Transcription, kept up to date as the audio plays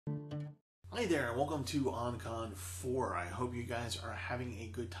Hi there, and welcome to OnCon 4. I hope you guys are having a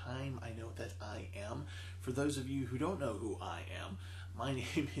good time. I know that I am. For those of you who don't know who I am, my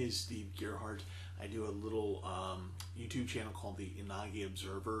name is Steve Gerhardt. I do a little YouTube channel called the Inagi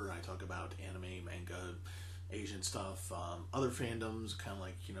Observer. I talk about anime, manga, Asian stuff, other fandoms, kind of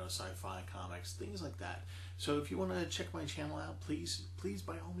like, sci-fi comics, things like that. So if you want to check my channel out, please,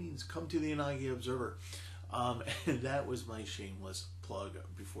 by all means, come to the Inagi Observer. And that was my shameless plug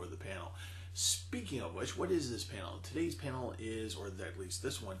before the panel. Speaking of which, what is this panel? Today's panel is, or at least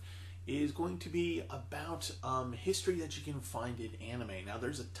this one, is going to be about history that you can find in anime. Now,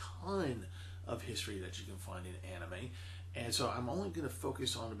 there's a ton of history that you can find in anime, and so I'm only going to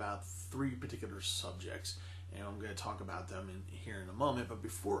focus on about 3 particular subjects, and I'm going to talk about them here in a moment. But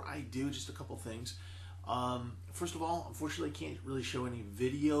before I do, just a couple things. First of all, unfortunately, I can't really show any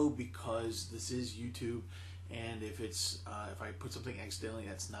video because this is YouTube, and if I put something accidentally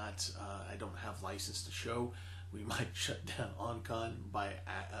that's not, I don't have license to show, we might shut down OnCon by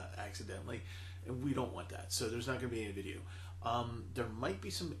accidentally, and we don't want that. So there's not going to be any video. There might be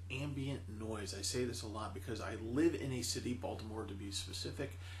some ambient noise. I say this a lot because I live in a city, Baltimore to be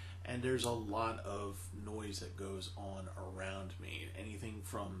specific, and there's a lot of noise that goes on around me. Anything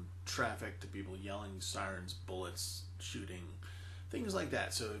from traffic to people yelling, sirens, bullets, shooting, things like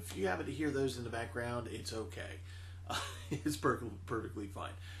that. So if you happen to hear those in the background, it's okay. It's perfectly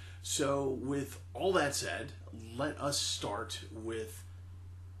fine. So with all that said, let us start with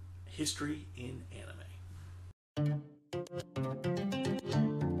history in anime.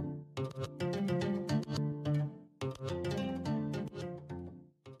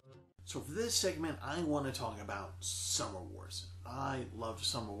 So for this segment, I want to talk about Summer Wars. I loved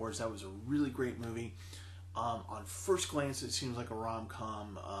Summer Wars. That was a really great movie. On first glance, it seems like a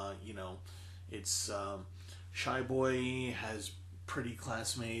rom-com. It's shy boy has pretty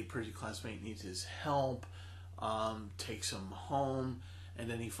classmate. Pretty classmate needs his help. Takes him home, and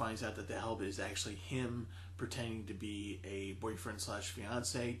then he finds out that the help is actually him pretending to be a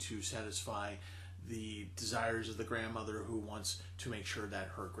boyfriend/fiance to satisfy the desires of the grandmother, who wants to make sure that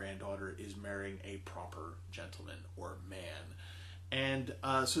her granddaughter is marrying a proper gentleman or man. And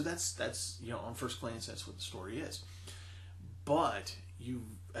so that's on first glance, that's what the story is. But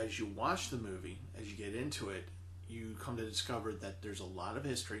as you watch the movie, as you get into it, you come to discover that there's a lot of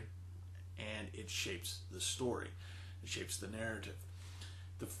history, and it shapes the story. It shapes the narrative.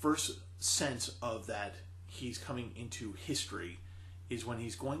 The first sense of that he's coming into history is when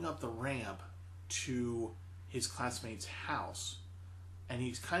he's going up the ramp to his classmate's house, and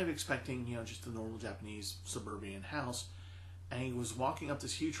he's kind of expecting, just a normal Japanese suburban house, and he was walking up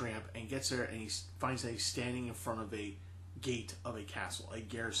this huge ramp and gets there, and he finds that he's standing in front of a gate of a castle, a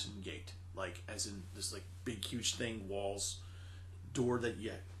garrison gate, like as in this big huge thing, walls, door that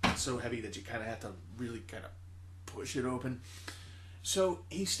it's so heavy that you kind of have to really kind of push it open. So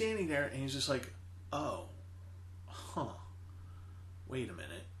he's standing there, and he's just like, oh, wait a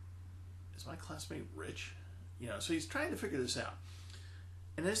minute. Is my classmate rich? So he's trying to figure this out.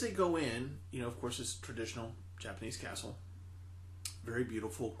 And as they go in, of course, it's traditional Japanese castle. Very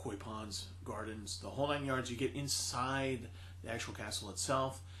beautiful, koi ponds, gardens, the whole 9 yards. You get inside the actual castle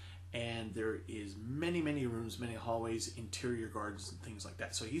itself, and there is many, many rooms, many hallways, interior gardens, and things like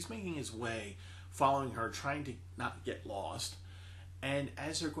that. So he's making his way, following her, trying to not get lost. And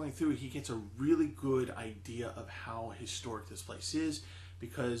as they're going through, he gets a really good idea of how historic this place is,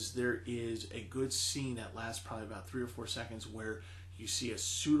 because there is a good scene that lasts probably about 3 or 4 seconds where you see a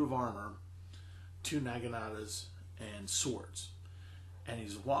suit of armor, 2 naganatas, and swords. And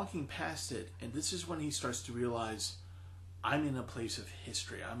he's walking past it, and this is when he starts to realize, I'm in a place of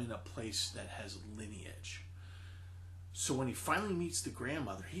history. I'm in a place that has lineage. So when he finally meets the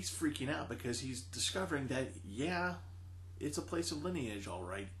grandmother, he's freaking out because he's discovering that, yeah, it's a place of lineage, all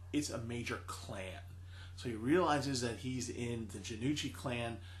right. It's a major clan. So he realizes that he's in the Januchi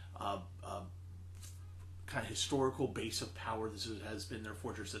clan, kind of historical base of power. This has been their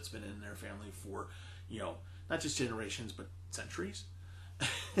fortress that's been in their family for, not just generations, but centuries.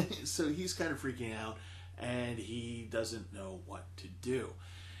 So he's kind of freaking out, and he doesn't know what to do.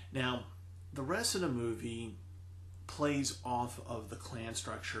 Now, the rest of the movie plays off of the clan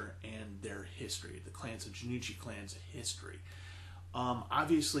structure and their history, the clans of Januchi clan's history.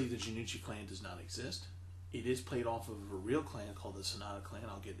 Obviously, the Januchi clan does not exist. It is played off of a real clan called the Sanada clan.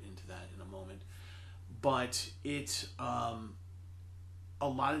 I'll get into that in a moment. But a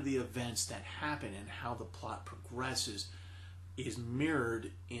lot of the events that happen and how the plot progresses is mirrored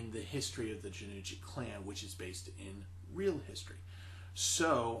in the history of the Januchi clan, which is based in real history.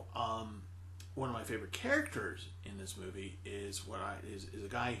 So one of my favorite characters in this movie is is a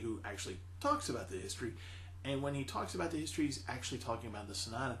guy who actually talks about the history, and when he talks about the history, he's actually talking about the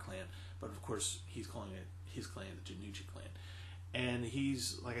Sonata clan, but of course he's calling it his clan, the Janucci clan. And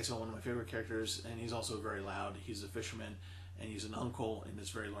he's, like I said, one of my favorite characters, and he's also very loud. He's a fisherman, and he's an uncle in this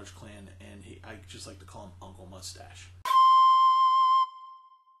very large clan, and I just like to call him Uncle Mustache.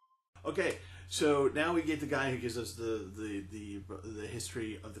 Okay, so now we get the guy who gives us the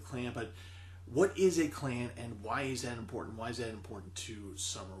history of the clan, but what is a clan and why is that important? Why is that important to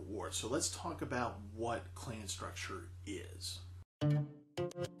Summer Wars? So let's talk about what clan structure is.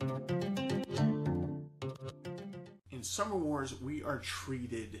 In Summer Wars, we are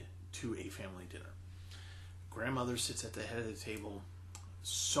treated to a family dinner. Grandmother sits at the head of the table.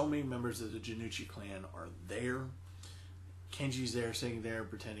 So many members of the Janucci clan are there. Kenji's there, sitting there,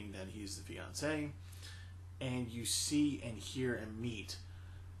 pretending that he's the fiancé. And you see and hear and meet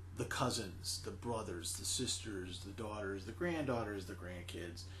the cousins, the brothers, the sisters, the daughters, the granddaughters, the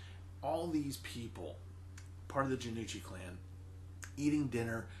grandkids. All these people, part of the Janucci clan, eating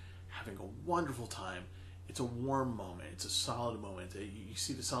dinner, having a wonderful time. It's a warm moment. It's a solid moment. You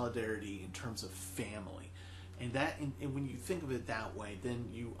see the solidarity in terms of family. And when you think of it that way, then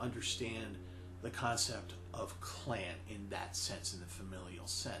you understand the concept of clan in that sense, in the familial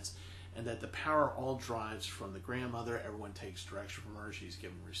sense. And that the power all drives from the grandmother. Everyone takes direction from her. She's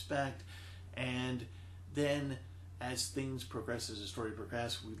given respect. And then as things progress, as the story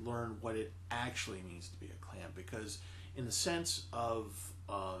progresses, we learn what it actually means to be a clan. Because in the sense of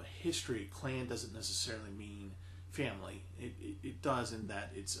history, clan doesn't necessarily mean family. It does in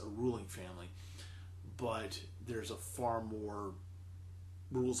that it's a ruling family. But there's a far more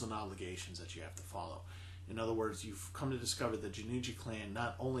rules and obligations that you have to follow. In other words, you've come to discover that Janucci clan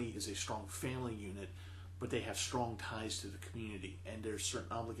not only is a strong family unit, but they have strong ties to the community, and there's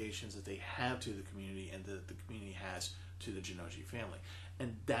certain obligations that they have to the community and that the community has to the Janucci family.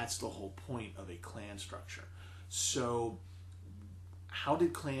 And that's the whole point of a clan structure. So how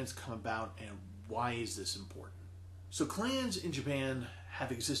did clans come about, and why is this important? So clans in Japan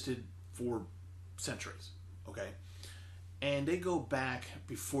have existed for centuries, okay? And they go back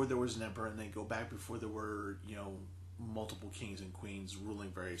before there was an emperor, and they go back before there were, multiple kings and queens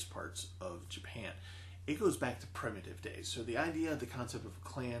ruling various parts of Japan. It goes back to primitive days. So the idea, the concept of a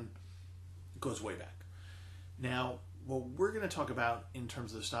clan goes way back. Now, what we're going to talk about in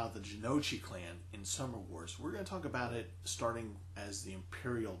terms of the style of the Janucci clan in Summer Wars, we're going to talk about it starting as the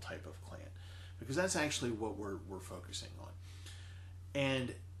imperial type of clan, because that's actually what we're focusing on.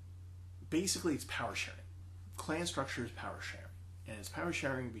 And basically, it's power sharing. Clan structure is power sharing, and it's power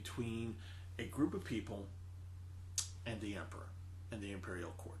sharing between a group of people and the emperor and the imperial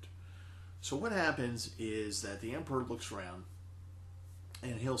court. So what happens is that the emperor looks around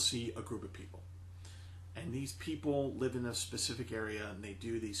and he'll see a group of people, and these people live in a specific area and they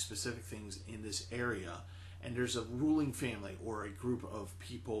do these specific things in this area, and there's a ruling family or a group of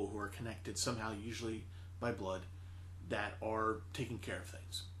people who are connected somehow, usually by blood, that are taking care of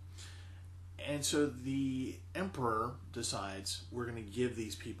things. And so the emperor decides we're going to give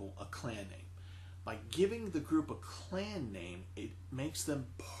these people a clan name. By giving the group a clan name, it makes them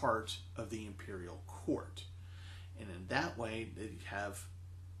part of the imperial court. And in that way, they have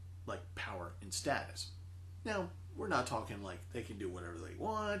power and status. Now, we're not talking like they can do whatever they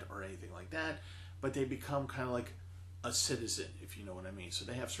want or anything like that, but they become kind of like a citizen, if you know what I mean. So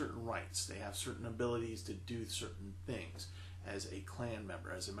they have certain rights. They have certain abilities to do certain things as a clan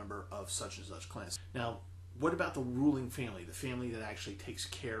member, as a member of such and such clans. Now, what about the ruling family, the family that actually takes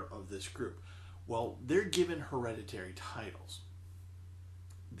care of this group? Well, they're given hereditary titles.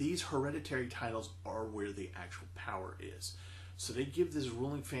 These hereditary titles are where the actual power is. So they give this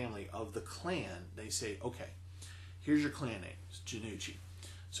ruling family of the clan, they say, okay, here's your clan name, it's Janucci.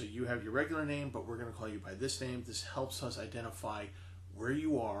 So you have your regular name, but we're going to call you by this name. This helps us identify where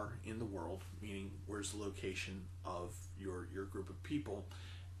you are in the world, meaning where's the location of your group of people,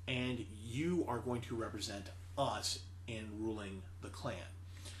 and you are going to represent us in ruling the clan.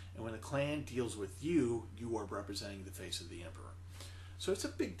 And when the clan deals with you, you are representing the face of the emperor. So it's a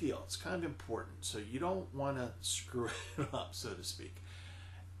big deal. It's kind of important. So you don't want to screw it up, so to speak.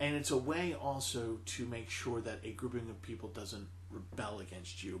 And it's a way also to make sure that a grouping of people doesn't rebel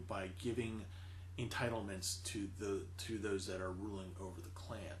against you by giving entitlements to those that are ruling over the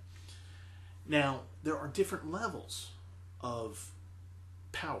clan. Now, there are different levels of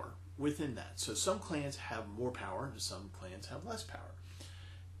power within that. So some clans have more power, and some clans have less power.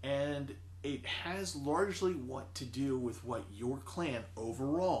 And it has largely what to do with what your clan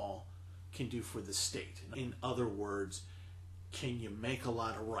overall can do for the state. In other words, can you make a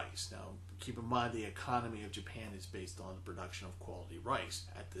lot of rice? Now, keep in mind the economy of Japan is based on the production of quality rice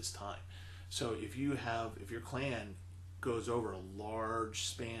at this time. So if your clan goes over a large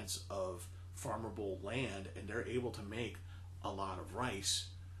spans of farmable land and they're able to make a lot of rice,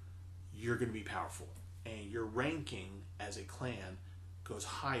 you're going to be powerful. And your ranking as a clan goes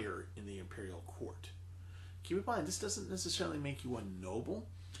higher in the imperial court. Keep in mind, this doesn't necessarily make you a noble,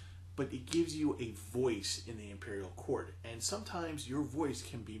 but it gives you a voice in the imperial court. And sometimes your voice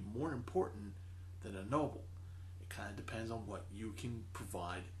can be more important than a noble. It kind of depends on what you can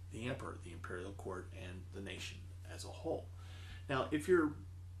provide the emperor, the imperial court, and the nation as a whole. Now, if you're a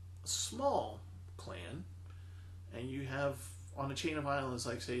small clan and you have on a chain of islands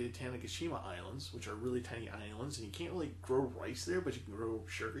like, say, the Tanegashima Islands, which are really tiny islands, and you can't really grow rice there, but you can grow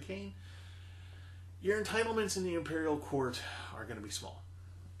sugarcane, your entitlements in the imperial court are going to be small.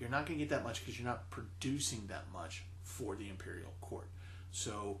 You're not going to get that much because you're not producing that much for the imperial court.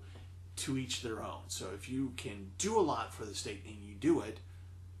 So, to each their own. So, if you can do a lot for the state and you do it,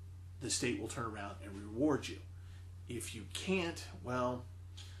 the state will turn around and reward you. If you can't, well,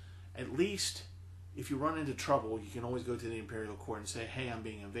 at least if you run into trouble, you can always go to the imperial court and say, hey, I'm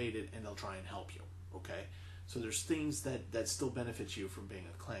being invaded, and they'll try and help you, okay? So there's things that still benefit you from being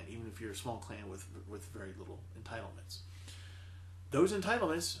a clan, even if you're a small clan with very little entitlements. Those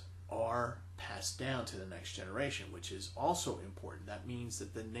entitlements are passed down to the next generation, which is also important. That means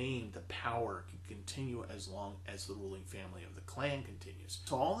that the name, the power can continue as long as the ruling family of the clan continues.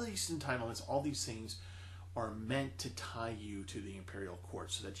 So all these entitlements, all these things are meant to tie you to the imperial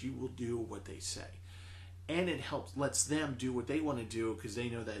court so that you will do what they say. And it lets them do what they want to do because they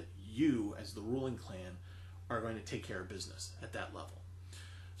know that you, as the ruling clan, are going to take care of business at that level.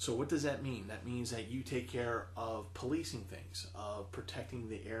 So what does that mean? That means that you take care of policing things, of protecting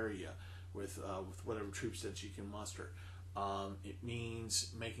the area with whatever troops that you can muster. It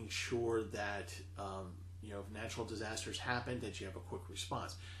means making sure that if natural disasters happen, that you have a quick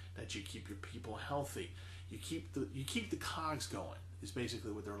response, that you keep your people healthy, you keep the cogs going. Is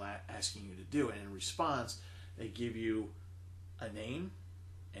basically what they're asking you to do, and in response, they give you a name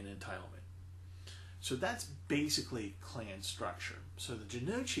and entitlement. So that's basically clan structure. So the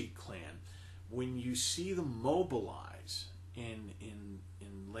Jinochi clan, when you see them mobilize in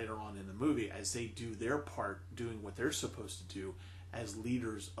later on in the movie, as they do their part, doing what they're supposed to do as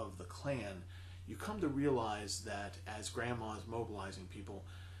leaders of the clan, you come to realize that as grandma is mobilizing people,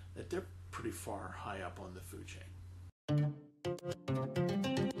 that they're pretty far high up on the food chain.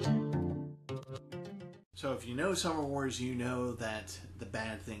 So if you know Summer Wars, you know that the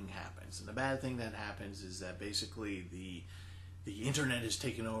bad thing happens. And the bad thing that happens is that basically the internet is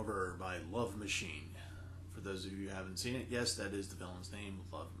taken over by Love Machine. For those of you who haven't seen it, yes, that is the villain's name,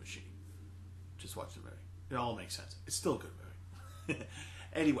 Love Machine. Just watch the movie. It all makes sense. It's still a good movie.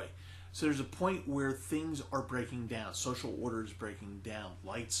 Anyway, so there's a point where things are breaking down. Social order is breaking down.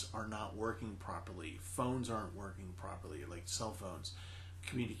 Lights are not working properly. Phones aren't working properly, like cell phones.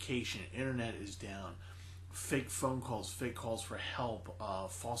 Communication, internet is down. Fake phone calls, fake calls for help,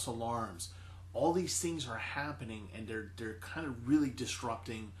 false alarms. All these things are happening, and they're kind of really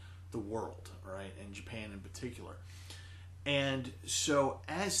disrupting the world, right? And Japan in particular. And so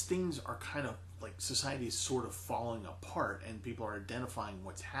as things are kind of like society is sort of falling apart and people are identifying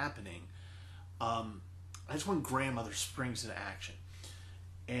what's happening, that's when grandmother springs into action.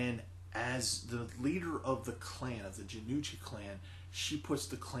 And as the leader of the clan, of the Jinochi clan, she puts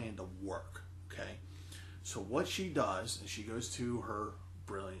the clan to work, okay? So what she does is she goes to her,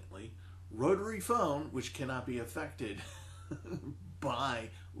 brilliantly, rotary phone, which cannot be affected by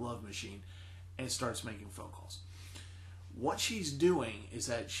Love Machine, and starts making phone calls. What she's doing is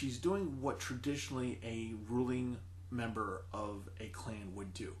that she's doing what traditionally a ruling member of a clan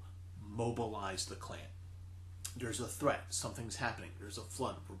would do. Mobilize the clan. There's a threat. Something's happening. There's a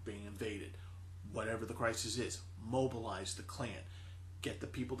flood. We're being invaded. Whatever the crisis is, mobilize the clan. Get the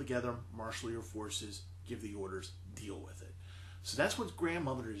people together, marshal your forces, give the orders, deal with it. So that's what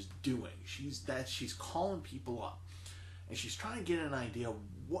grandmother is doing. She's calling people up. And she's trying to get an idea of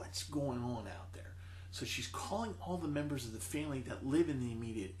what's going on out there. So she's calling all the members of the family that live in the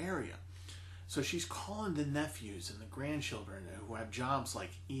immediate area. So she's calling the nephews and the grandchildren who have jobs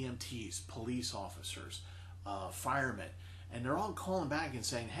like EMTs, police officers, firemen. And they're all calling back and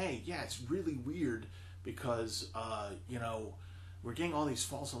saying, hey, yeah, it's really weird because, we're getting all these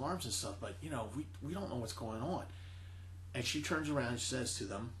false alarms and stuff, but, we don't know what's going on. And she turns around and says to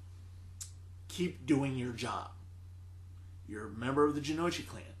them, keep doing your job. You're a member of the Jinochi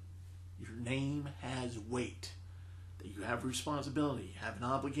clan. Your name has weight. That you have responsibility, you have an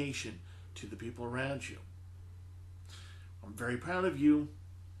obligation to the people around you. I'm very proud of you.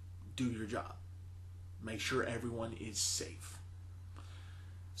 do your job. Make sure everyone is safe.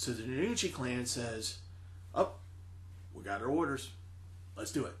 So the Nnuchi clan says, oh, we got our orders.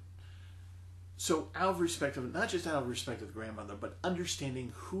 Let's do it. So out of respect of, not just out of respect of the grandmother, but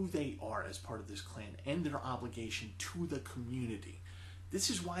understanding who they are as part of this clan and their obligation to the community. This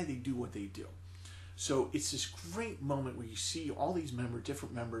is why they do what they do. So it's this great moment where you see all these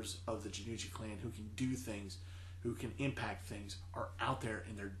different members of the Nnuchi clan who can do things, who can impact things, are out there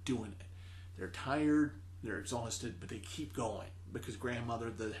and they're doing it. They're tired, they're exhausted, but they keep going because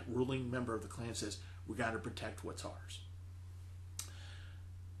grandmother, the ruling member of the clan, says, we got to protect what's ours.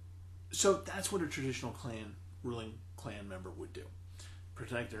 So that's what a traditional ruling clan member would do.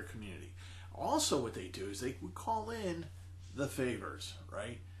 Protect their community. Also what they do is they would call in the favors,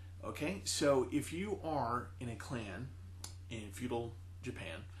 right? Okay, so if you are in a clan in feudal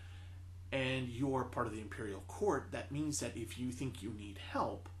Japan and you are part of the imperial court, that means that if you think you need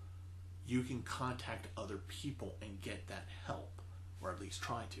help, you can contact other people and get that help, or at least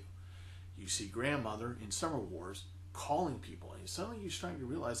try to. You see grandmother in Summer Wars calling people, and suddenly you're starting to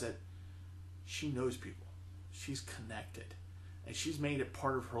realize that she knows people. She's connected. And she's made it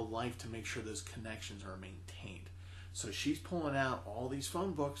part of her life to make sure those connections are maintained. So she's pulling out all these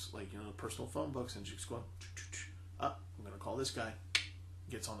phone books, like, personal phone books, and she's going, I'm going to call this guy.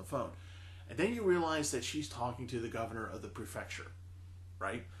 Gets on the phone. And then you realize that she's talking to the governor of the prefecture,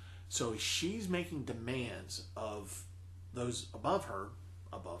 right? So she's making demands of those above her,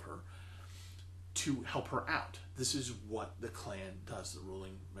 to help her out. This is what the clan does, the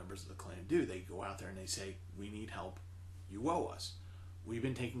ruling members of the clan do. They go out there and they say, we need help. You owe us. We've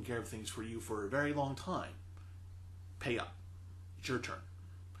been taking care of things for you for a very long time. Pay up. It's your turn.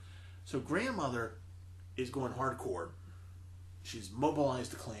 So grandmother is going hardcore. She's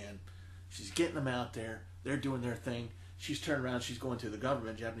mobilized the clan. She's getting them out there. They're doing their thing. She's turned around. She's going to the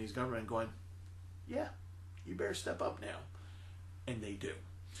government, Japanese government, going, yeah, you better step up now. And they do.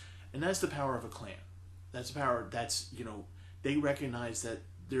 And that's the power of a clan. That's the power, they recognize that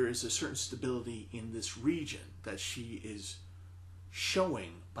there is a certain stability in this region that she is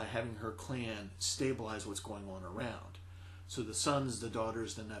showing by having her clan stabilize what's going on around. So the sons, the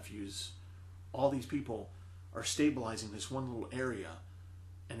daughters, the nephews, all these people are stabilizing this one little area,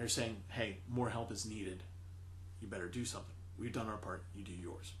 and they're saying, hey, more help is needed. You better do something. We've done our part, you do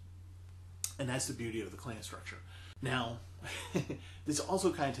yours. And that's the beauty of the clan structure. Now, this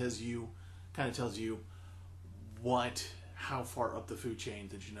also kind of tells you how far up the food chain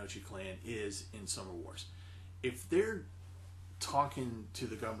the Jinochi clan is in Summer Wars. If they're talking to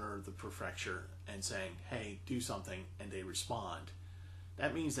the governor of the prefecture and saying, hey, do something, and they respond,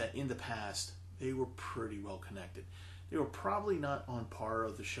 that means that in the past, they were pretty well connected. They were probably not on par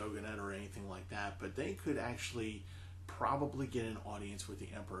of the shogunate or anything like that, but they could actually probably get an audience with the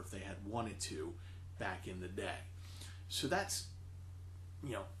emperor if they had wanted to back in the day. So that's,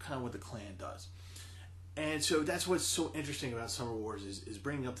 kind of what the clan does. And so that's what's so interesting about Summer Wars is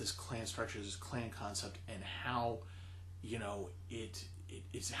bringing up this clan structure, this clan concept, and how,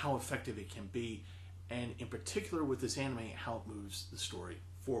 it's how effective it can be, and in particular with this anime, how it moves the story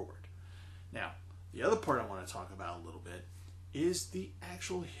forward. Now, the other part I want to talk about a little bit is the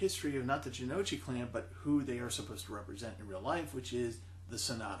actual history of not the Jinochi clan, but who they are supposed to represent in real life, which is the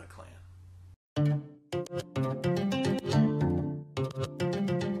Sanada clan.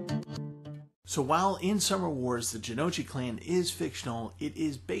 So while in Summer Wars the Jinochi clan is fictional, it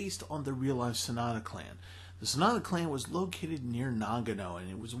is based on the real-life Sanada clan. The Sanada clan was located near Nagano, and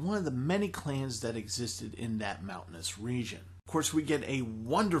it was one of the many clans that existed in that mountainous region. Of course, we get a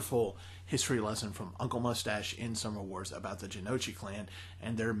wonderful history lesson from Uncle Mustache in Summer Wars about the Jinochi clan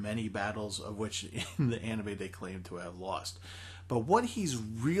and their many battles, of which in the anime they claim to have lost. But what he's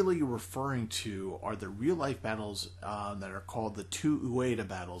really referring to are the real-life battles that are called the two Ueda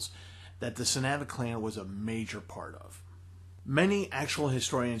battles that the Sanada clan was a major part of. Many actual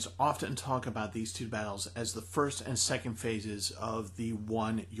historians often talk about these two battles as the first and second phases of the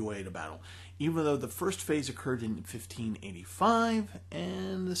one Ueda battle, even though the first phase occurred in 1585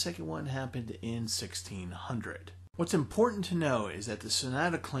 and the second one happened in 1600. What's important to know is that the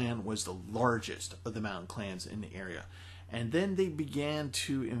Sanada clan was the largest of the mountain clans in the area, and then they began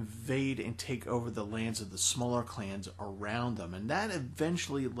to invade and take over the lands of the smaller clans around them, and that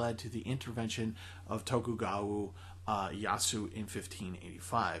eventually led to the intervention of Tokugawa Ieyasu in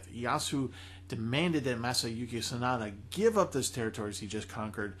 1585. Ieyasu demanded that Masayuki Sanada give up those territories he just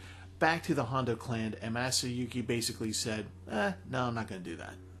conquered back to the Hondo clan, and Masayuki basically said, no, I'm not going to do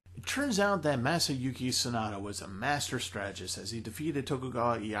that. It turns out that Masayuki Sanada was a master strategist as he defeated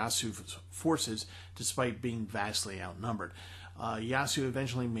Tokugawa Ieyasu's forces despite being vastly outnumbered. Ieyasu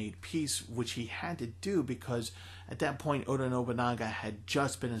eventually made peace, which he had to do because at that point Oda Nobunaga had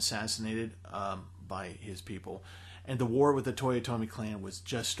just been assassinated by his people, and the war with the Toyotomi clan was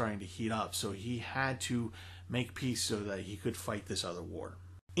just starting to heat up, so he had to make peace so that he could fight this other war.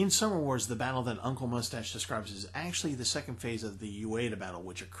 In Summer Wars, the battle that Uncle Mustache describes is actually the second phase of the Ueda battle,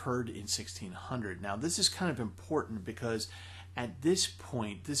 which occurred in 1600. Now, this is kind of important because at this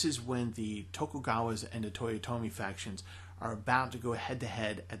point, this is when the Tokugawas and the Toyotomi factions are about to go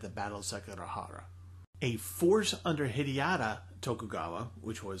head-to-head at the Battle of Sekigahara. A force under Hidetada Tokugawa,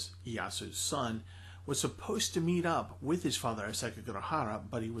 which was Ieyasu's son, was supposed to meet up with his father at Sekigahara,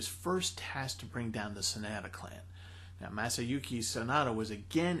 but he was first tasked to bring down the Sanada clan. Now, Masayuki Sanada was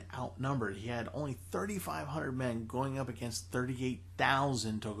again outnumbered. He had only 3,500 men going up against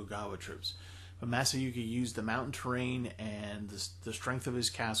 38,000 Tokugawa troops. But Masayuki used the mountain terrain and the strength of his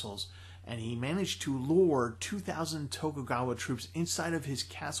castles, and he managed to lure 2,000 Tokugawa troops inside of his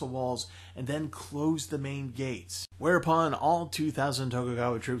castle walls and then close the main gates. Whereupon all 2,000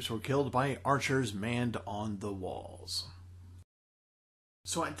 Tokugawa troops were killed by archers manned on the walls.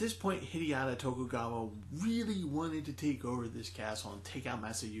 So at this point, Hidetada Tokugawa really wanted to take over this castle and take out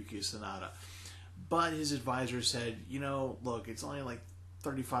Masayuki Sanada. But his advisor said, you know, look, it's only like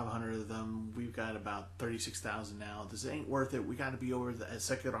 3,500 of them. We've got about 36,000 now. This ain't worth it. We got to be over at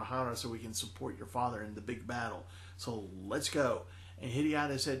Sekigahara so we can support your father in the big battle. So let's go. And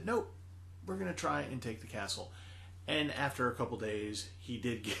Hidetada said, nope, we're going to try and take the castle. And after a couple days, he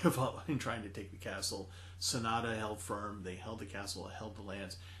did give up in trying to take the castle. Sanada held firm. They held the castle, held the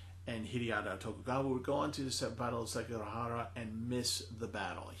lands. And Hidetada Tokugawa would go on to the Battle of Sekigahara and miss the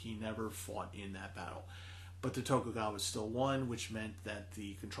battle. He never fought in that battle. But the Tokugawa still won, which meant that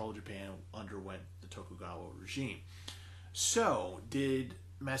the control of Japan underwent the Tokugawa regime. So, did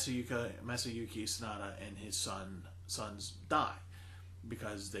Masayuki Sanada and his sons die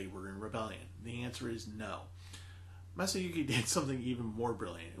because they were in rebellion? The answer is no. Masayuki did something even more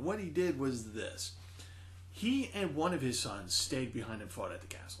brilliant. And what he did was this. He and one of his sons stayed behind and fought at the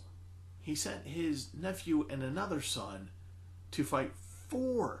castle. He sent his nephew and another son to fight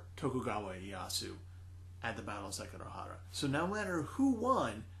for Tokugawa Ieyasu at the Battle of Sekigahara. So no matter who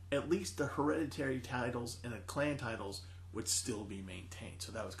won, at least the hereditary titles and the clan titles would still be maintained.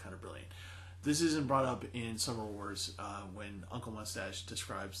 So that was kind of brilliant. This isn't brought up in Summer Wars when Uncle Mustache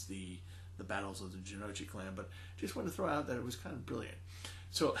describes the battles of the Jinochi clan, but just want to throw out that it was kind of brilliant.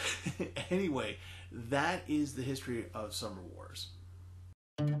 So anyway, that is the history of Summer Wars.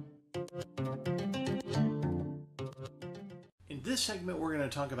 In this segment, we're going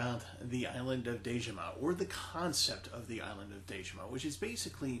to talk about the island of Dejima, or the concept of the island of Dejima, which is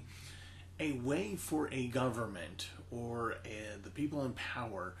basically a way for a government or the people in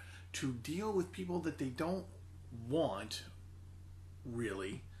power to deal with people that they don't want,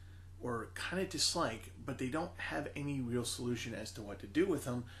 really, or kind of dislike, but they don't have any real solution as to what to do with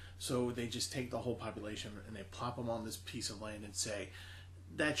them, so they just take the whole population and they plop them on this piece of land and say,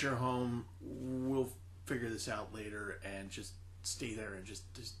 that's your home, we'll figure this out later, and just stay there and just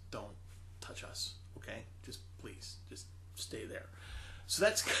don't touch us, okay? Just please, just stay there. So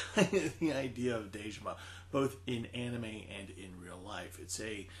that's kind of the idea of Dejima, both in anime and in real life. It's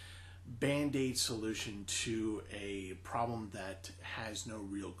a band-aid solution to a problem that has no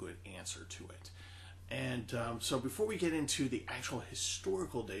real good answer to it. And so before we get into the actual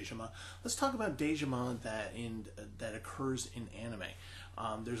historical Dejima, let's talk about Dejima that occurs in anime.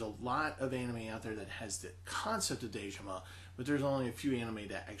 There's a lot of anime out there that has the concept of Dejima, but there's only a few anime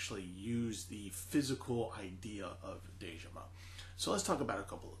that actually use the physical idea of Dejima. So let's talk about a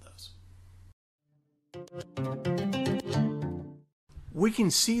couple of those. We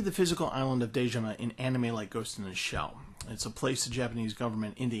can see the physical island of Dejima in anime like Ghost in the Shell. It's a place the Japanese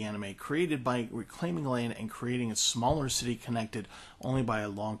government in the anime created by reclaiming land and creating a smaller city connected only by a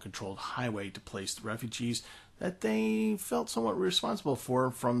long controlled highway to place the refugees that they felt somewhat responsible for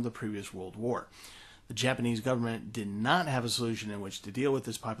from the previous World War. The Japanese government did not have a solution in which to deal with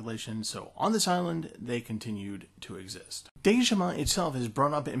this population, so on this island, they continued to exist. Dejima itself is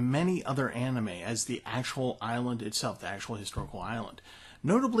brought up in many other anime as the actual island itself, the actual historical island.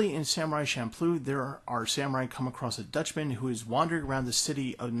 Notably, in Samurai Champloo, there are samurai come across a Dutchman who is wandering around the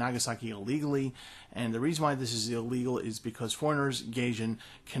city of Nagasaki illegally, and the reason why this is illegal is because foreigners, Gaijin,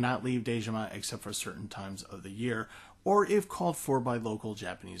 cannot leave Dejima except for certain times of the year, or if called for by local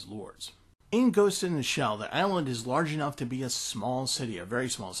Japanese lords. In Ghost in the Shell, the island is large enough to be a small city, a very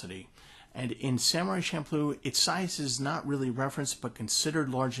small city, and in Samurai Champloo, its size is not really referenced but considered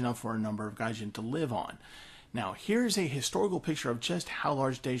large enough for a number of Gaijin to live on. Now, here's a historical picture of just how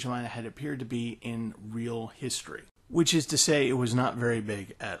large Dejima had appeared to be in real history. which is to say it was not very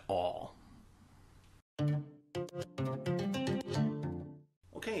big at all.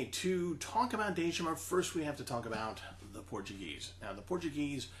 Okay, to talk about Dejima, first we have to talk about the Portuguese. Now, the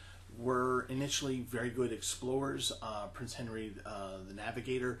Portuguese were initially very good explorers. Prince Henry, the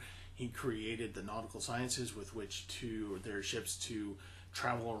Navigator, he created the nautical sciences with which their ships to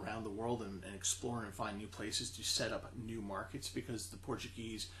travel around the world and explore and find new places to set up new markets, because the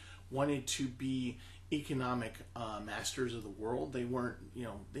Portuguese wanted to be economic masters of the world. They weren't,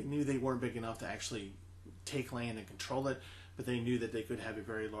 they knew they weren't big enough to actually take land and control it, but they knew that they could have a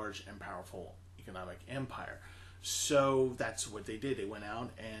very large and powerful economic empire. So that's what they did. They went out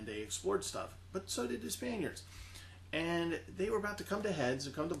and they explored stuff, but so did the Spaniards. And they were about to come to heads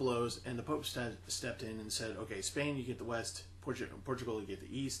and come to blows, and the Pope stepped in and said, okay, Spain, you get the west, Portugal, you get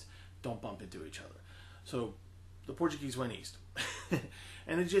the east, don't bump into each other. So the Portuguese went east.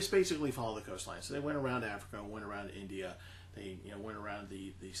 And they just basically followed the coastline. So they went around Africa, went around India, they went around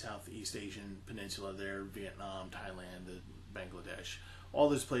the Southeast Asian peninsula there, Vietnam, Thailand, Bangladesh, all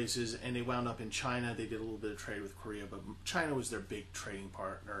those places, and they wound up in China. They did a little bit of trade with Korea, but China was their big trading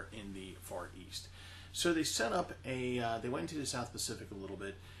partner in the Far East. So they set up they went into the South Pacific a little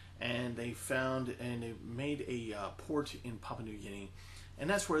bit, and they made a port in Papua New Guinea, and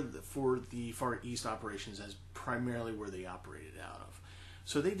that's where for the Far East operations, that's primarily where they operated out of.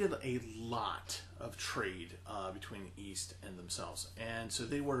 So they did a lot of trade between the East and themselves, and so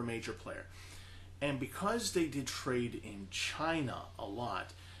they were a major player. And because they did trade in China a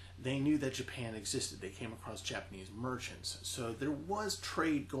lot, they knew that Japan existed. They came across Japanese merchants. So there was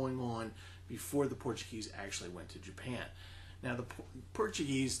trade going on before the Portuguese actually went to Japan. Now, the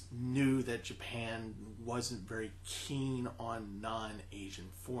Portuguese knew that Japan wasn't very keen on non-Asian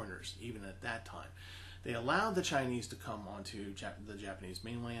foreigners, even at that time. They allowed the Chinese to come onto the Japanese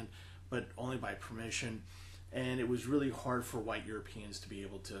mainland, but only by permission, and it was really hard for white Europeans to be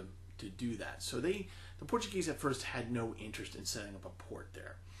able to do that. So the Portuguese at first had no interest in setting up a port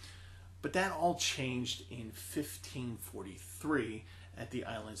there. But that all changed in 1543 at the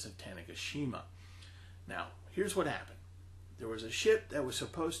islands of Tanegashima. Now, here's what happened. There was a ship that was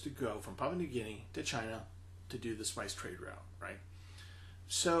supposed to go from Papua New Guinea to China to do the spice trade route, right?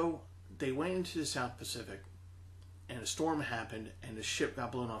 So they went into the South Pacific, and a storm happened, and the ship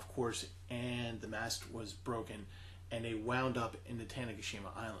got blown off course, and the mast was broken, and they wound up in the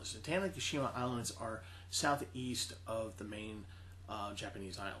Tanegashima Islands. The Tanegashima Islands are southeast of the main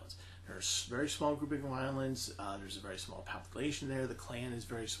Japanese islands. There's a very small grouping of islands. There's a very small population there. The clan is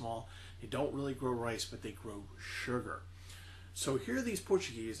very small. They don't really grow rice, but they grow sugar. So here are these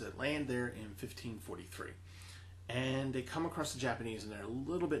Portuguese that land there in 1543. And they come across the Japanese, and they're a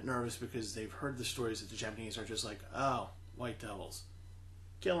little bit nervous because they've heard the stories that the Japanese are just like, oh, white devils,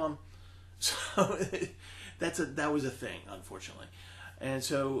 kill them. So that was a thing, unfortunately. And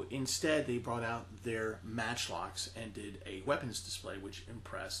so instead, they brought out their matchlocks and did a weapons display, which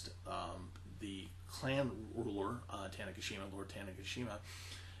impressed the clan ruler, Tanegashima, Lord Tanegashima.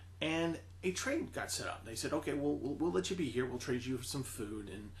 And a trade got set up. They said, okay, we'll let you be here. We'll trade you for some food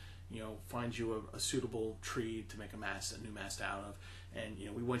and, find you a suitable tree to make a new mast out of. And,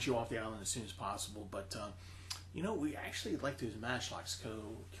 we want you off the island as soon as possible. But, we actually like those matchlocks. So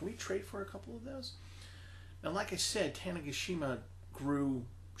can we trade for a couple of those? Now, like I said, Tanegashima grew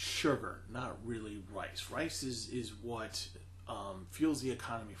sugar, not really rice. Rice is what fuels the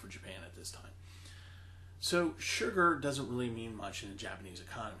economy for Japan at this time. So sugar doesn't really mean much in the Japanese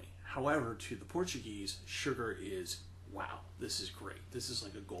economy. However, to the Portuguese, sugar is, wow, this is great. This is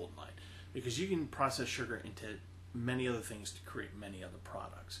like a gold mine, because you can process sugar into many other things to create many other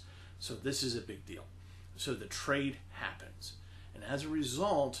products. So this is a big deal. So the trade happens. And as a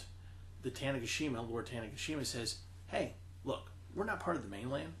result, the Tanegashima, Lord Tanegashima says, hey, look, we're not part of the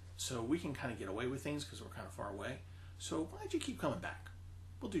mainland, so we can kind of get away with things because we're kind of far away. So why don't you keep coming back?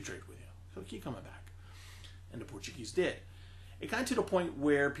 We'll do trade with you. So keep coming back. And the Portuguese did. It got to the point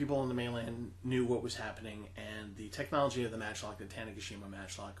where people on the mainland knew what was happening, and the technology of the matchlock, the Tanegashima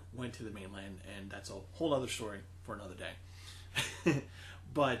matchlock, went to the mainland, and that's a whole other story for another day.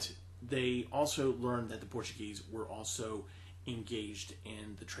 But they also learned that the Portuguese were also engaged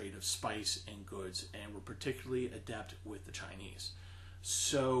in the trade of spice and goods, and were particularly adept with the Chinese.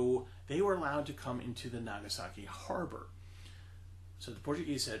 So they were allowed to come into the Nagasaki harbor. So the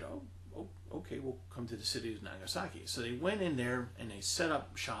Portuguese said, oh, okay, we'll come to the city of Nagasaki. So they went in there and they set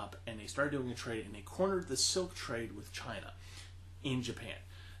up shop and they started doing a trade, and they cornered the silk trade with China in Japan.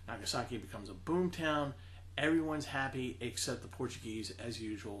 Nagasaki becomes a boom town. Everyone's happy except the Portuguese, as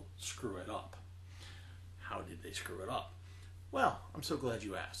usual, screw it up. How did they screw it up? Well, I'm so glad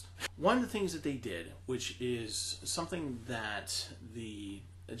you asked. One of the things that they did, which is something that the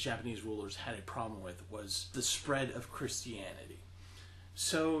Japanese rulers had a problem with, was the spread of Christianity.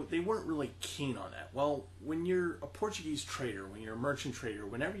 So they weren't really keen on that. Well, when you're a Portuguese trader, when you're a merchant trader,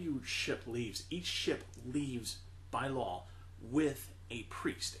 whenever your ship leaves, each ship leaves by law with a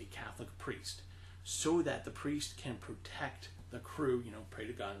priest, a Catholic priest, so that the priest can protect the crew, pray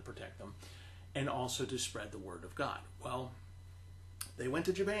to God and protect them, and also to spread the word of God. Well, they went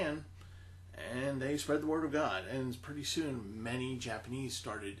to Japan and they spread the word of God, and pretty soon many Japanese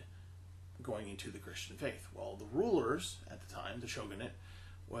started going into the Christian faith. Well, the rulers at the time, the shogunate,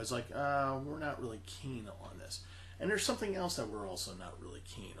 was like, we're not really keen on this. And there's something else that we're also not really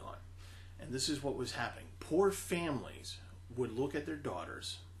keen on. And this is what was happening. Poor families would look at their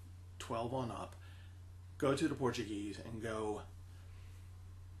daughters, 12 on up, go to the Portuguese and go,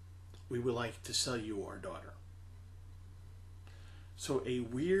 we would like to sell you our daughter. So a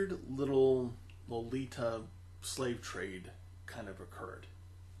weird little Lolita slave trade kind of occurred.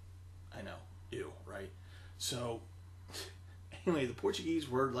 I know, ew, right? So anyway, the Portuguese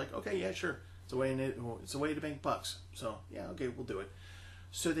were like, okay, yeah, sure, it's a way to make bucks. So yeah, okay, we'll do it.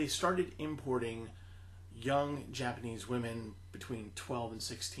 So they started importing young Japanese women between 12 and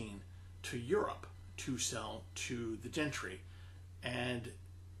 16 to Europe to sell to the gentry, and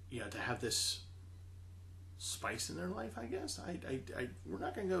to have this spice in their life, I guess. We're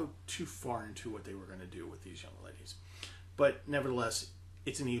not going to go too far into what they were going to do with these young ladies, but nevertheless,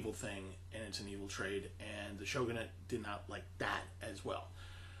 it's an evil thing and it's an evil trade, and the shogunate did not like that as well,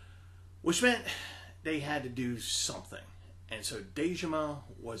 which meant they had to do something, and so Dejima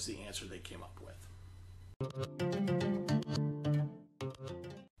was the answer they came up with.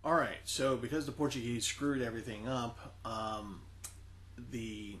 All right, so because the Portuguese screwed everything up,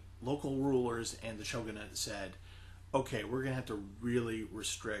 the local rulers and the shogunate said, okay, we're going to have to really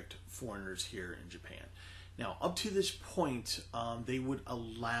restrict foreigners here in Japan. Now, up to this point, they would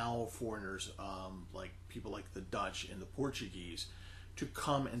allow foreigners, like people like the Dutch and the Portuguese, to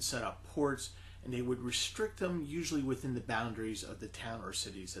come and set up ports, and they would restrict them usually within the boundaries of the town or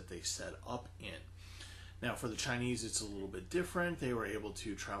cities that they set up in. Now, for the Chinese, it's a little bit different. They were able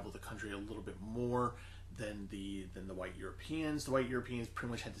to travel the country a little bit more than the white Europeans. The white Europeans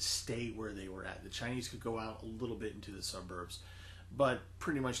pretty much had to stay where they were at. The Chinese could go out a little bit into the suburbs, but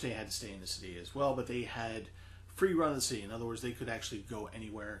pretty much they had to stay in the city as well. But they had free run of the city. In other words, they could actually go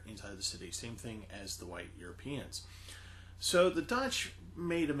anywhere inside the city. Same thing as the white Europeans. So the Dutch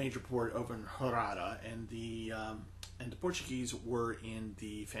made a major port over in Harada, and the Portuguese were in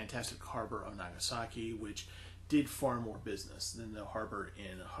the fantastic harbor of Nagasaki, which did far more business than the harbor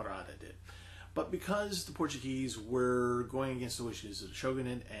in Harada did. But because the Portuguese were going against the wishes of the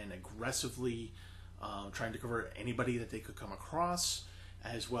shogunate and aggressively trying to convert anybody that they could come across,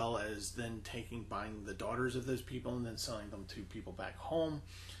 as well as then buying the daughters of those people and then selling them to people back home,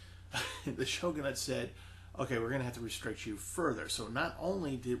 the shogunate said, okay, we're going to have to restrict you further. So not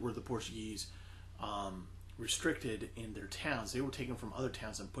only were the Portuguese restricted in their towns, they were taken from other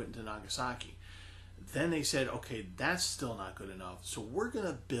towns and put into Nagasaki. Then they said, okay, that's still not good enough, so we're going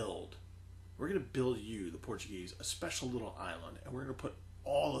to build you, the Portuguese, a special little island, and we're going to put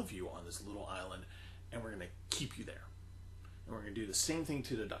all of you on this little island, and we're going to keep you there. And we're going to do the same thing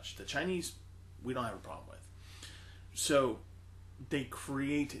to the Dutch. The Chinese, we don't have a problem with. So they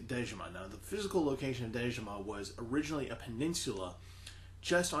create Dejima. Now, the physical location of Dejima was originally a peninsula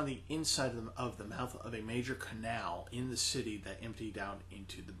just on the inside of the mouth of a major canal in the city that emptied out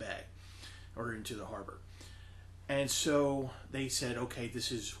into the bay, or into the harbor. And so they said, okay,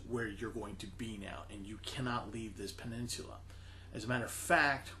 this is where you're going to be now, and you cannot leave this peninsula. As a matter of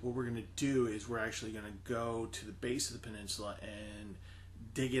fact, what we're going to do is we're actually going to go to the base of the peninsula and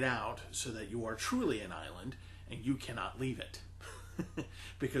dig it out so that you are truly an island and you cannot leave it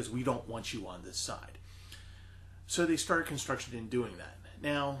because we don't want you on this side. So they started construction in doing that.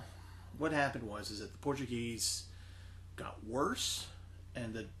 Now, what happened is that the Portuguese got worse,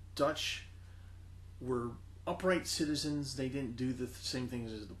 and the Dutch were upright citizens. They didn't do the same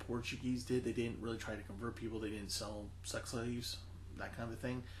things as the Portuguese did. They didn't really try to convert people. They didn't sell sex slaves, that kind of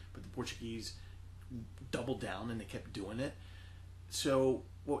thing. But the Portuguese doubled down and they kept doing it. So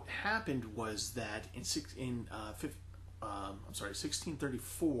what happened was that in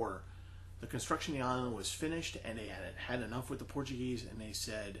 1634, the construction of the island was finished, and they had enough with the Portuguese, and they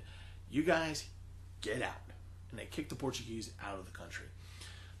said, you guys, get out. And they kicked the Portuguese out of the country.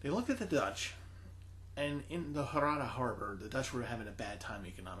 They looked at the Dutch, and in the Harada harbor, the Dutch were having a bad time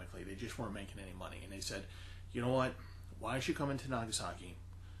economically. They just weren't making any money. And they said, you know what? Why don't you come into Nagasaki?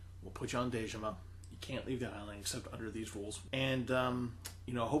 We'll put you on Dejima. You can't leave the island except under these rules. And,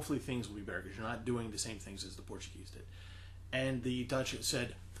 hopefully things will be better because you're not doing the same things as the Portuguese did. And the Dutch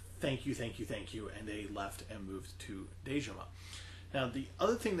said, thank you, thank you, thank you. And they left and moved to Dejima. Now, the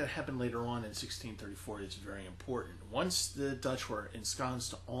other thing that happened later on in 1634 is very important. Once the Dutch were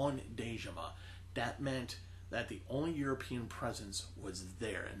ensconced on Dejima, that meant that the only European presence was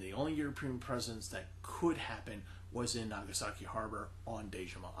there. And the only European presence that could happen was in Nagasaki Harbor on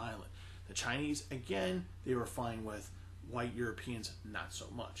Dejima Island. The Chinese, again, they were fine with. White Europeans, not so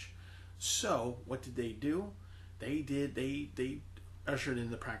much. So, what did they do? They ushered in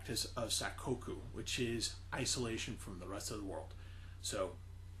the practice of sakoku, which is isolation from the rest of the world. So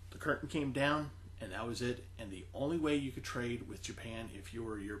the curtain came down, and that was it. And the only way you could trade with Japan, if you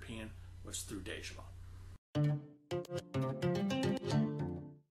were a European, was through Dejima.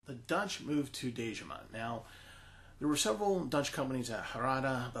 The Dutch moved to Dejima. Now, there were several Dutch companies at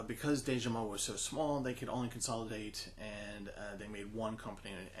Harada, but because Dejima was so small, they could only consolidate, and they made one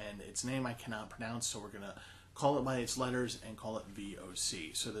company, and its name I cannot pronounce, so we're going to call it by its letters and call it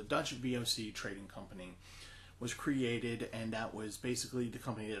VOC. So the Dutch VOC Trading Company was created, and that was basically the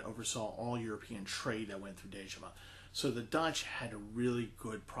company that oversaw all European trade that went through Dejima. So the Dutch had a really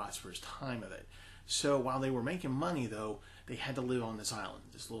good, prosperous time of it. So while they were making money, though, they had to live on this island,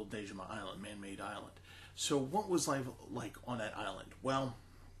 this little Dejima island, man-made island. So what was life like on that island? Well,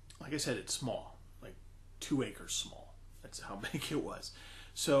 like I said, it's small, like 2 acres small. That's how big it was.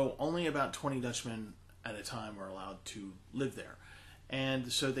 So only about 20 Dutchmen at a time were allowed to live there.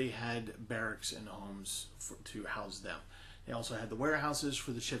 And so they had barracks and homes to house them. They also had the warehouses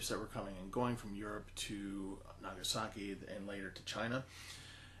for the ships that were coming and going from Europe to Nagasaki and later to China.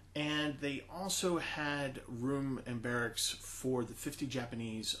 And they also had room and barracks for the 50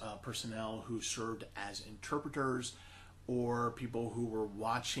 Japanese personnel who served as interpreters or people who were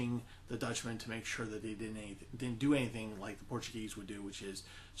watching the Dutchmen to make sure that they didn't do anything like the Portuguese would do, which is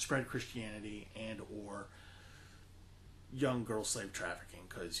spread Christianity and or young girl slave trafficking,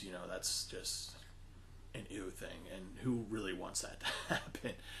 because, that's just an ew thing, and who really wants that to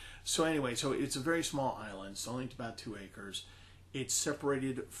happen? So anyway, so it's a very small island. It's only about 2 acres. It's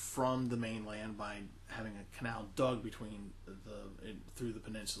separated from the mainland by having a canal dug through the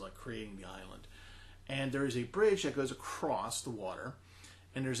peninsula, creating the island. And there is a bridge that goes across the water,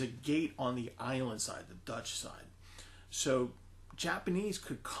 and there's a gate on the island side, the Dutch side. So Japanese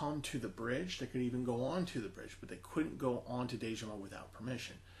could come to the bridge. They could even go onto the bridge, but they couldn't go onto Dejima without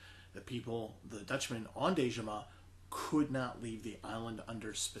permission. The Dutchmen on Dejima could not leave the island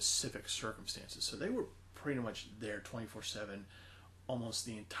under specific circumstances. So they were pretty much there 24/7 almost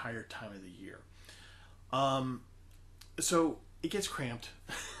the entire time of the year. So it gets cramped.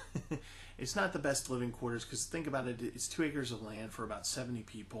 It's not the best living quarters, because think about it, it's 2 acres of land for about 70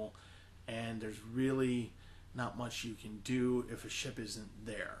 people, and there's really not much you can do if a ship isn't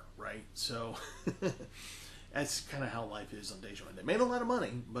there, right? So that's kind of how life is on Dejima. They made a lot of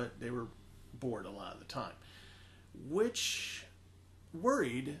money, but they were bored a lot of the time, which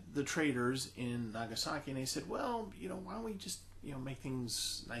worried the traders in Nagasaki, and they said, well, why don't we just, make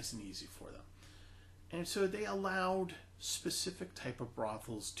things nice and easy for them? And so they allowed specific type of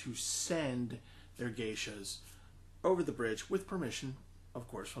brothels to send their geishas over the bridge with permission, of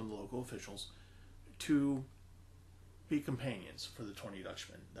course, from the local officials, to be companions for the 20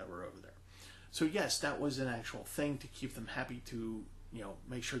 Dutchmen that were over there. So yes, that was an actual thing to keep them happy, to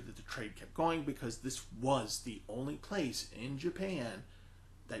make sure that the trade kept going, because this was the only place in Japan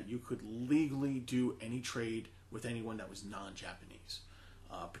that you could legally do any trade with anyone that was non-Japanese,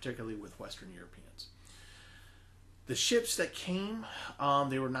 particularly with Western Europeans. The ships that came,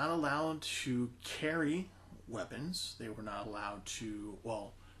 they were not allowed to carry weapons. They were not allowed to,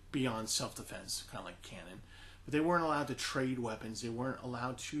 beyond self-defense, kind of like cannon, but they weren't allowed to trade weapons. They weren't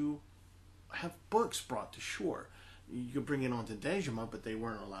allowed to have books brought to shore. You could bring it onto Dejima, but they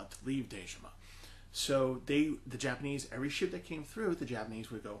weren't allowed to leave Dejima. So the Japanese, every ship that came through, the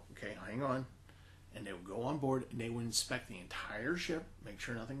Japanese would go, okay, hang on, and they would go on board, and they would inspect the entire ship, make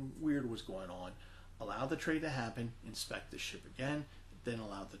sure nothing weird was going on, allow the trade to happen, inspect the ship again, then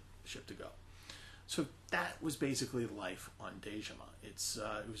allow the ship to go. So that was basically life on Dejima. It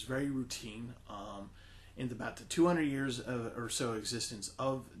was very routine. In about the 200 years or so existence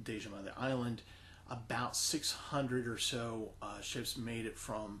of Dejima, the island, about 600 or so ships made it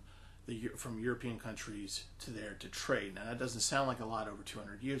from European countries to there to trade. Now that doesn't sound like a lot over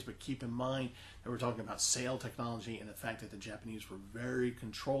 200 years, but keep in mind that we're talking about sail technology and the fact that the Japanese were very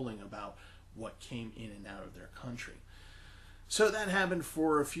controlling about what came in and out of their country. So that happened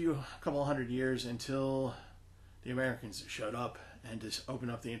for a couple hundred years until the Americans showed up and just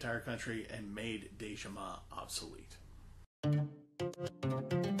opened up the entire country and made Dejima obsolete.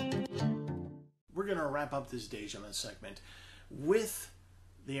 We're going to wrap up this Dejima segment with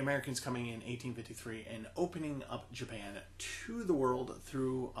the Americans coming in 1853 and opening up Japan to the world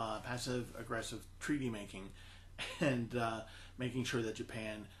through passive-aggressive treaty making and making sure that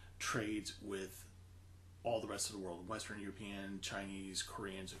Japan trades with all the rest of the world, Western European, Chinese,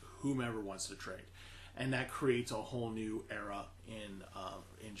 Koreans, whomever wants to trade. And that creates a whole new era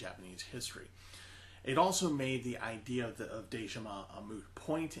in Japanese history. It also made the idea of Dejima a moot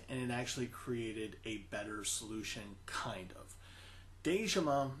point, and it actually created a better solution, kind of.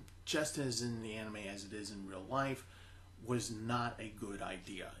 Dejima, just as in the anime as it is in real life, was not a good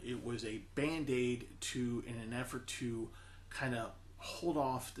idea. It was a band-aid in an effort to kind of hold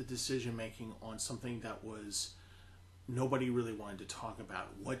off the decision making on something that was nobody really wanted to talk about.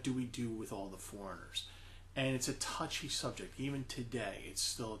 What do we do with all the foreigners? And it's a touchy subject. Even today, it's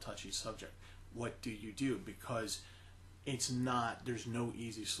still a touchy subject. What do you do? Because there's no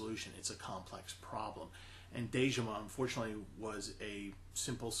easy solution. It's a complex problem. And Dejima, unfortunately, was a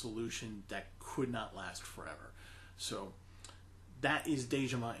simple solution that could not last forever. So that is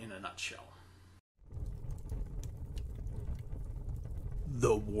Dejima in a nutshell.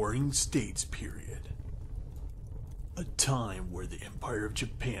 The Warring States period. A time where the Empire of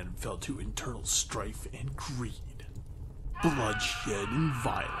Japan fell to internal strife and greed, bloodshed and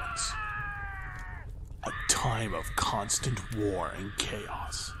violence. A time of constant war and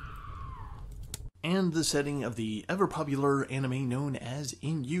chaos. And the setting of the ever-popular anime known as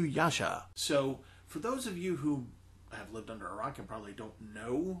Inuyasha. So, for those of you who have lived under a rock and probably don't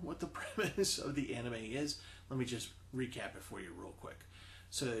know what the premise of the anime is, let me just recap it for you real quick.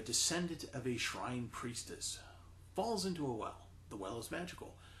 So, a descendant of a shrine priestess falls into a well. The well is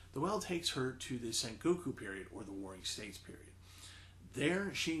magical. The well takes her to the Sengoku period, or the Warring States period.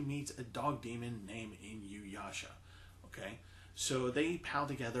 There, she meets a dog demon named Inuyasha. Okay? So they pal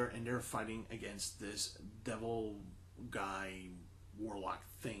together and they're fighting against this devil guy warlock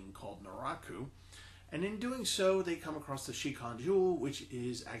thing called Naraku. And in doing so, they come across the Shikan Jewel, which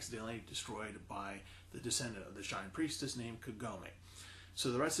is accidentally destroyed by the descendant of the Shrine Priestess named Kagome.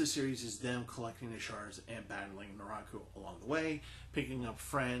 So the rest of the series is them collecting the shards and battling Naraku along the way, picking up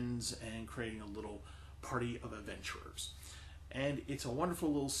friends, and creating a little party of adventurers. And it's a wonderful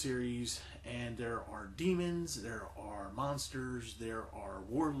little series, and there are demons, there are monsters, there are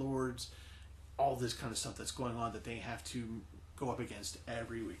warlords, all this kind of stuff that's going on that they have to go up against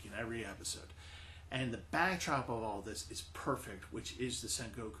every week in every episode. And the backdrop of all this is perfect, which is the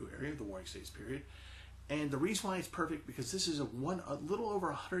Sengoku area, the Warring States period. And the reason why it's perfect, because this is a little over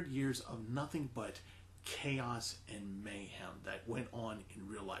 100 years of nothing but chaos and mayhem that went on in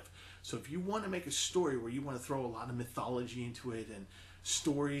real life. So if you want to make a story where you want to throw a lot of mythology into it and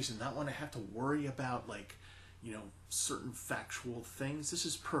stories and not want to have to worry about, like, you know, certain factual things, this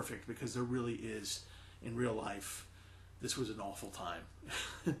is perfect, because there really is, in real life, this was an awful time.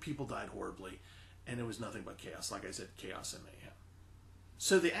 People died horribly, and it was nothing but chaos. Like I said, chaos and mayhem.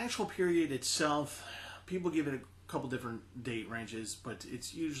 So the actual period itself, people give it a couple different date ranges, but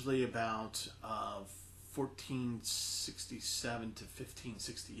it's usually about 1467 to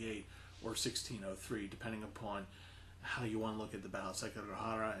 1568 or 1603, depending upon how you want to look at the Battle of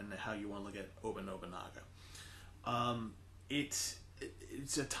Sekigahara and how you want to look at Oba Nobunaga. It's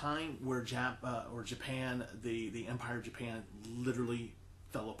a time where Japan, the Empire of Japan, literally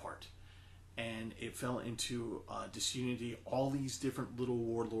fell apart, and it fell into disunity. All these different little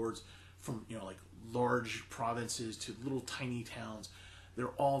warlords, from like large provinces to little tiny towns, they're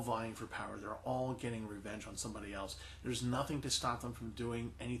all vying for power. They're all getting revenge on somebody else. There's nothing to stop them from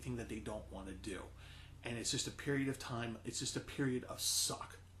doing anything that they don't want to do. And it's just a period of time. It's just a period of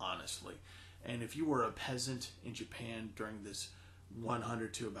suck, honestly. And if you were a peasant in Japan during this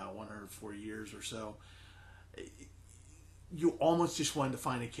 100 to about 104 years or so, you almost just wanted to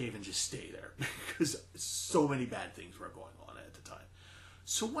find a cave and just stay there, because so many bad things were going on at the time.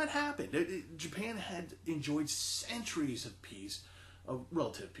 So what happened? Japan had enjoyed centuries of peace, of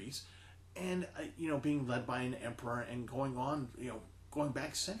relative peace, and being led by an emperor and going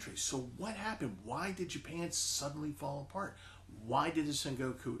back centuries. So what happened? Why did Japan suddenly fall apart? Why did the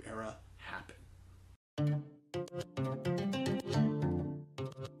Sengoku era happen?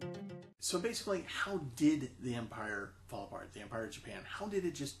 So basically, how did the empire fall apart? The Empire of Japan, how did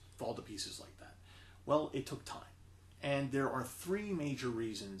it just fall to pieces like that? Well, it took time. And there are three major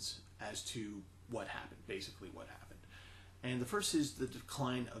reasons as to what happened, basically what happened. And the first is the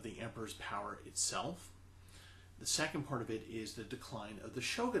decline of the emperor's power itself. The second part of it is the decline of the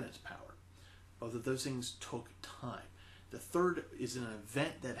shogunate's power. Both of those things took time. The third is an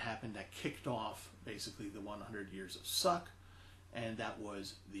event that happened that kicked off basically the 100 years of suck, and that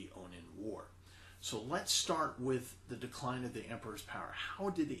was the Onin War. So let's start with the decline of the emperor's power. How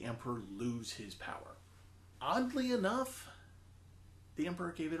did the emperor lose his power? Oddly enough, the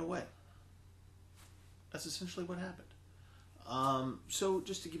emperor gave it away. That's essentially what happened. So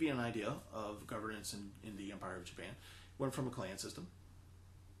just to give you an idea of governance in the Empire of Japan, went from a clan system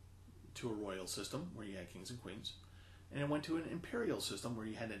to a royal system where you had kings and queens, and it went to an imperial system where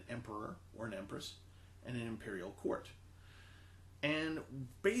you had an emperor or an empress and an imperial court. And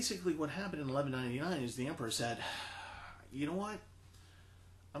basically what happened in 1199 is the emperor said, you know what,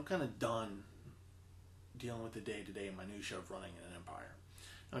 I'm kind of done dealing with the day-to-day minutia of running an empire.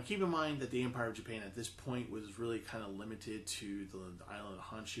 Now keep in mind that the Empire of Japan at this point was really kind of limited to the island of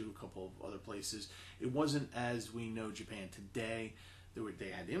Honshu, a couple of other places. It wasn't as we know Japan today. They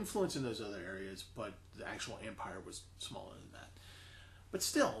had influence in those other areas, but the actual empire was smaller than that. But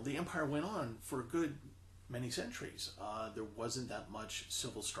still, the empire went on for a good many centuries. There wasn't that much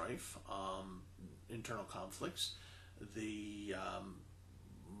civil strife, internal conflicts.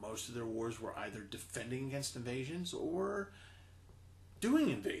 Most of their wars were either defending against invasions or doing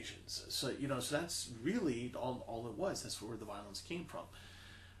invasions. So so that's really all it was. That's where the violence came from.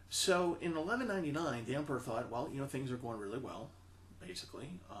 So in 1199, the emperor thought, well, things are going really well. Basically,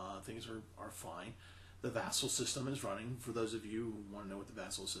 things are fine. The vassal system is running. For those of you who want to know what the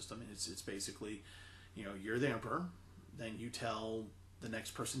vassal system is, it's basically, you're the emperor, then you tell the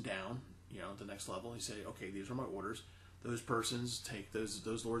next person down, the next level, you say, okay, these are my orders. Those persons take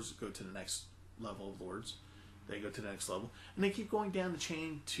those lords go to the next level of lords. They go to the next level, and they keep going down the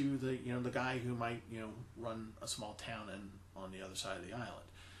chain to the guy who might run a small town on the other side of the island.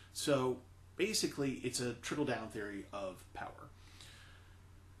 So basically, it's a trickle down theory of power,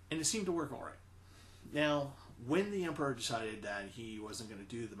 and it seemed to work all right. Now, when the emperor decided that he wasn't going to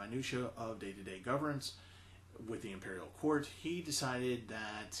do the minutia of day-to-day governance with the imperial court, he decided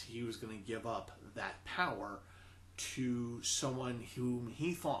that he was going to give up that power to someone whom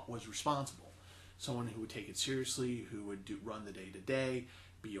he thought was responsible, someone who would take it seriously, who would run the day-to-day,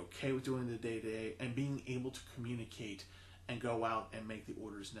 be okay with doing the day-to-day, and being able to communicate and go out and make the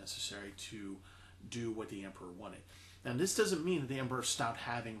orders necessary to do what the emperor wanted. Now, this doesn't mean that the emperor stopped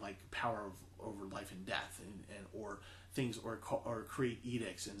having power over life and death, or things, or create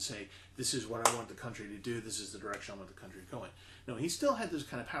edicts and say, this is what I want the country to do, this is the direction I want the country going. No, he still had those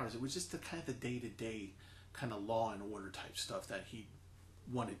kind of powers. It was just the kind of the day-to-day kind of law and order type stuff that he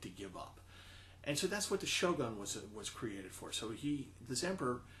wanted to give up. And so that's what the shogun was created for. So this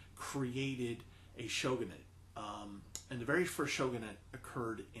emperor created a shogunate. And the very first shogunate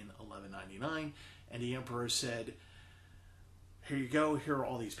occurred in 1199, and the emperor said, here you go, here are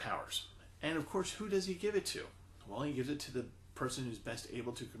all these powers. And of course, who does he give it to? Well, he gives it to the person who's best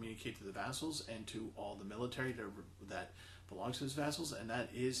able to communicate to the vassals and to all the military that belongs to his vassals, and that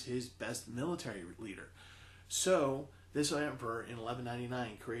is his best military leader. So this emperor in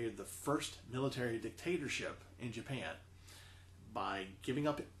 1199 created the first military dictatorship in Japan by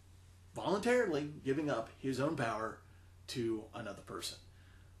voluntarily giving up his own power to another person.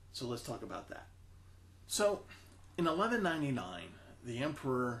 So let's talk about that. So in 1199, the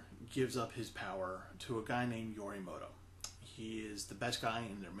emperor gives up his power to a guy named Yoritomo. He is the best guy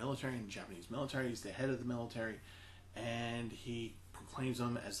in their military, in the Japanese military. He's the head of the military, and he proclaims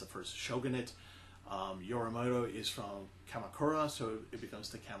him as the first shogunate. Yoritomo is from Kamakura, so it becomes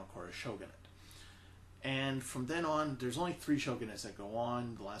the Kamakura shogunate. And from then on, there's only 3 shogunates that go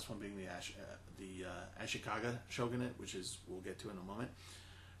on, the last one being the Ashikaga shogunate, which we'll get to in a moment.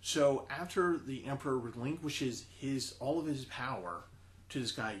 So after the emperor relinquishes all of his power to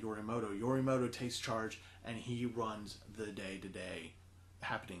this guy Yoritomo takes charge, and he runs the day-to-day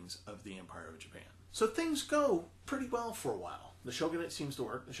happenings of the Empire of Japan. So things go pretty well for a while. The shogunate seems to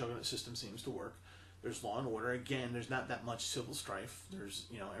work. The shogunate system seems to work. There's law and order. Again, there's not that much civil strife. There's,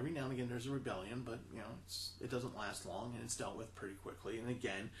 every now and again there's a rebellion, but, it doesn't last long, and it's dealt with pretty quickly. And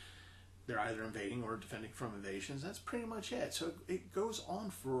again, they're either invading or defending from invasions. That's pretty much it. So it goes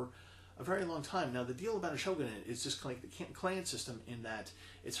on for a very long time. Now, the deal about a shogunate is just like the clan system in that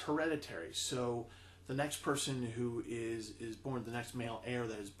it's hereditary. So the next person who is born, the next male heir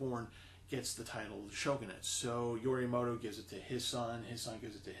that is born, gets the title of the shogunate. So Yoritomo gives it to his son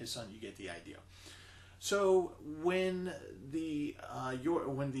gives it to his son. You get the idea. So when the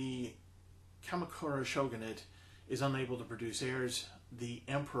Kamakura shogunate is unable to produce heirs, the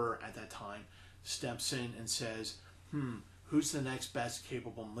emperor at that time steps in and says, who's the next best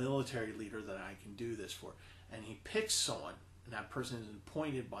capable military leader that I can do this for? And he picks someone, and that person is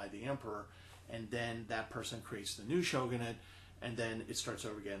appointed by the emperor, and then that person creates the new shogunate, and then it starts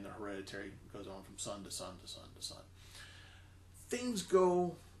over again. The hereditary goes on from son to son to son to son. Things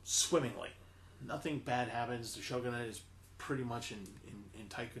go swimmingly. Nothing bad happens. The shogunate is pretty much in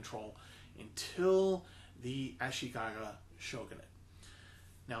tight control until the Ashikaga shogunate.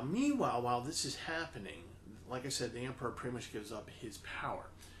 Now, meanwhile, while this is happening, like I said, the emperor pretty much gives up his power.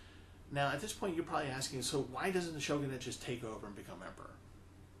 Now, at this point, you're probably asking, so why doesn't the shogunate just take over and become emperor?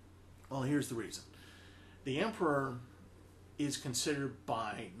 Well, here's the reason. The emperor is considered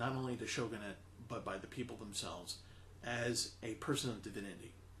by not only the shogunate, but by the people themselves, as a person of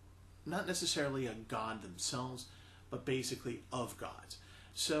divinity. Not necessarily a god themselves, but basically of gods.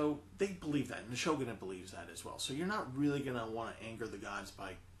 So they believe that, and the shogunate believes that as well. So you're not really going to want to anger the gods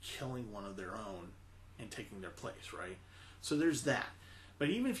by killing one of their own and taking their place, right? So there's that. But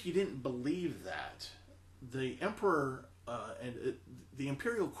even if you didn't believe that, the emperor the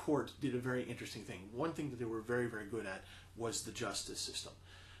imperial court did a very interesting thing. One thing that they were very, very good at was the justice system.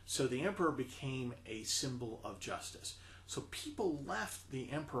 So the emperor became a symbol of justice. So people left the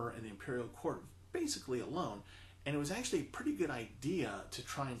emperor and the imperial court basically alone, and it was actually a pretty good idea to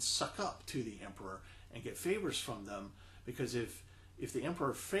try and suck up to the emperor and get favors from them, because if the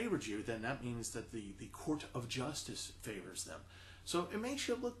emperor favored you, then that means that the court of justice favors them. So it makes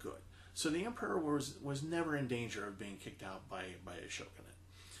you look good. So the emperor was never in danger of being kicked out by a shogunate.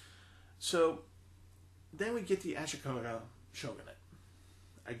 So then we get the Ashikaga shogunate.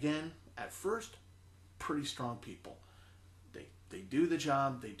 Again, at first, pretty strong people. They do the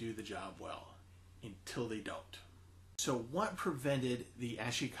job well, until they don't. So what prevented the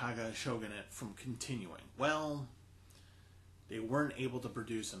Ashikaga shogunate from continuing? Well, they weren't able to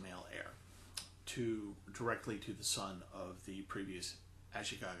produce a male heir directly to the son of the previous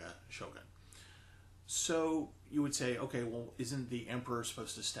Ashikaga shogun. So you would say, okay, well, isn't the emperor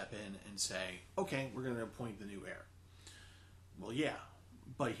supposed to step in and say, okay, we're going to appoint the new heir? Well, yeah,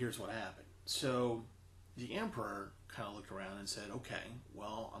 but here's what happened. So the emperor kind of looked around and said, okay,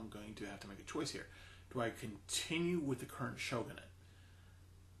 well, I'm going to have to make a choice here. Do I continue with the current shogunate?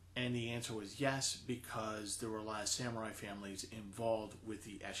 And the answer was yes, because there were a lot of samurai families involved with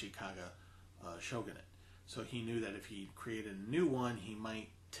the Ashikaga shogunate. So he knew that if he created a new one, he might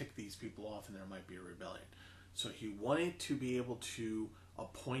tick these people off and there might be a rebellion. So he wanted to be able to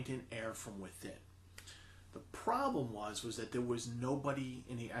appoint an heir from within. The problem was that there was nobody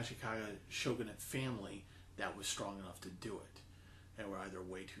in the Ashikaga shogunate family that was strong enough to do it. They were either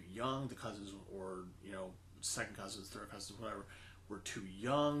way too young, the cousins, or second cousins, third cousins, whatever, were too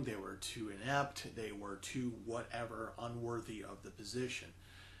young, they were too inept, they were too whatever, unworthy of the position.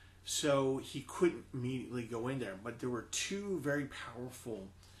 So he couldn't immediately go in there. But there were two very powerful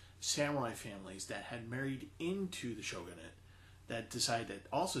samurai families that had married into the shogunate that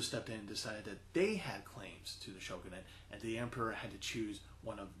also stepped in and decided that they had claims to the shogunate, and the emperor had to choose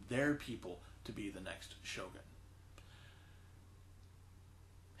one of their people to be the next shogun.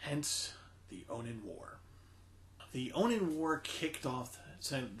 Hence the Onin War. The Onin War kicked off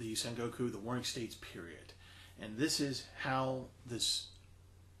the Sengoku, the Warring States period. And this is how this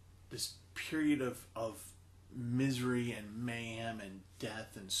period of misery and mayhem and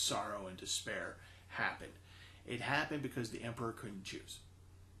death and sorrow and despair happened. It happened because the emperor couldn't choose.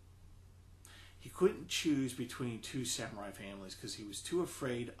 He couldn't choose between two samurai families because he was too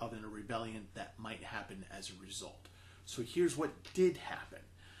afraid of a rebellion that might happen as a result. So here's what did happen.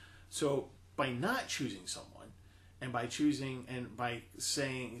 So by not choosing someone, and by choosing and by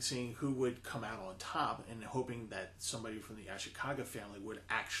seeing who would come out on top, and hoping that somebody from the Ashikaga family would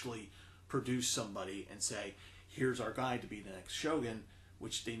actually produce somebody and say, here's our guy to be the next shogun,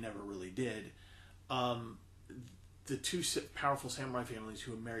 which they never really did. The two powerful samurai families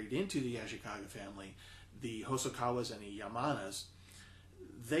who married into the Ashikaga family, the Hosokawas and the Yamanas,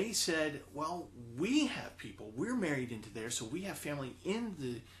 they said, well, we have people, we're married into there, so we have family in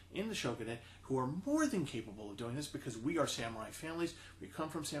the shogunate who are more than capable of doing this because we are samurai families, we come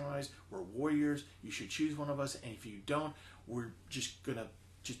from samurais, we're warriors, you should choose one of us, and if you don't, we're just gonna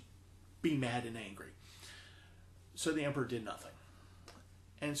be mad and angry. So the emperor did nothing.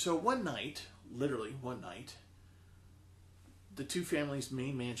 And so one night, literally one night, the two families'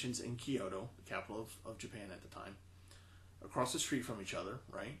 main mansions in Kyoto, the capital of Japan at the time, across the street from each other,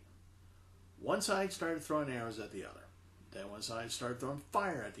 right? One side started throwing arrows at the other. Then one side started throwing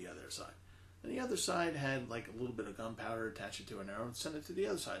fire at the other side. And the other side had like a little bit of gunpowder, attached it to an arrow, and sent it to the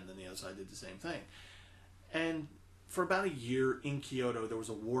other side. And then the other side did the same thing. And for about a year in Kyoto, there was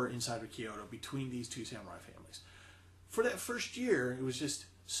a war inside of Kyoto between these two samurai families. For that first year, it was just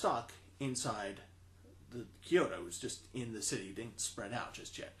stuck inside the Kyoto. It was just in the city. It didn't spread out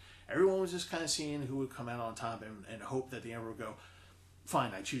just yet. Everyone was just kind of seeing who would come out on top and hope that the emperor would go,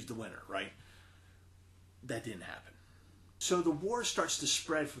 fine, I choose the winner, right? That didn't happen. So the war starts to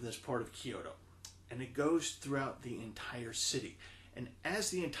spread for this part of Kyoto, and it goes throughout the entire city. And as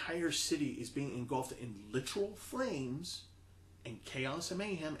the entire city is being engulfed in literal flames and chaos and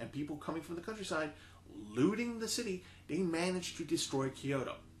mayhem and people coming from the countryside looting the city, they managed to destroy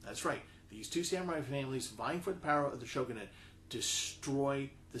Kyoto. That's right. These two samurai families vying for the power of the shogunate destroy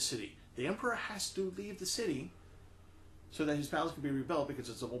the city. The emperor has to leave the city so that his palace can be rebuilt because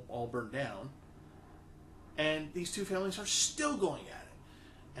it's all burned down. And these two families are still going at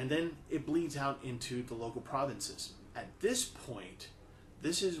it. And then it bleeds out into the local provinces. At this point,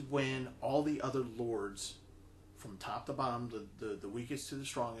 this is when all the other lords, from top to bottom, the weakest to the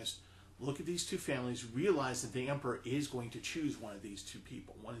strongest, look at these two families, realize that the emperor is going to choose one of these two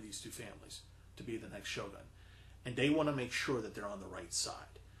people, one of these two families, to be the next shogun. And they want to make sure that they're on the right side.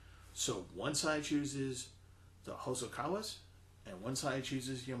 So one side chooses the Hosokawas, and one side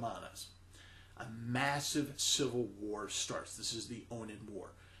chooses Yamanas. A massive civil war starts. This is the Onin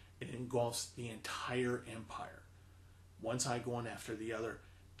War. It engulfs the entire empire. One side going after the other,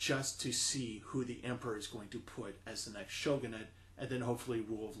 just to see who the emperor is going to put as the next shogunate, and then hopefully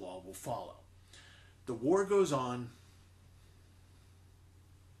rule of law will follow. The war goes on,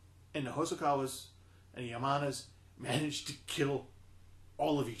 and the Hosokawas and the Yamanas manage to kill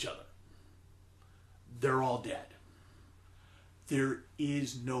all of each other. They're all dead. There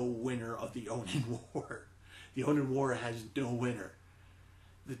is no winner of the Onin War. The Onin War has no winner.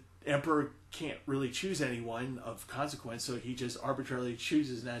 The emperor can't really choose anyone of consequence, so he just arbitrarily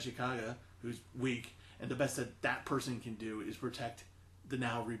chooses Nashikaga, who's weak, and the best that that person can do is protect the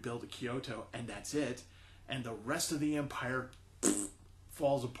now rebuilt Kyoto, and that's it. And the rest of the empire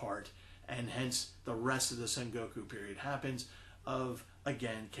falls apart, and hence the rest of the Sengoku period happens of,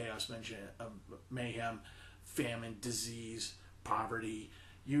 again, chaos, mayhem, famine, disease, poverty,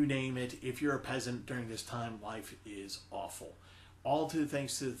 you name it. If you're a peasant during this time, life is awful. All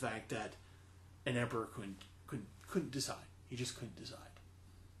thanks to the fact that an emperor couldn't decide. He just couldn't decide.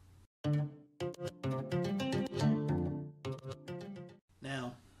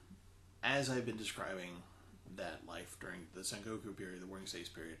 Now, as I've been describing, that life during the Sengoku period, the Warring States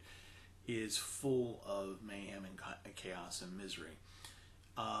period, is full of mayhem and chaos and misery.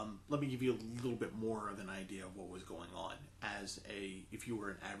 Let me give you a little bit more of an idea of what was going on if you were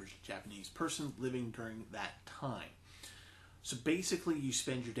an average Japanese person living during that time. So basically, you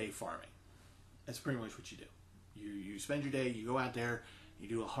spend your day farming. That's pretty much what you do. You spend your day, you go out there, you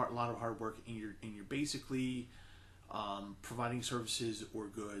do a lot of hard work, and you're basically providing services or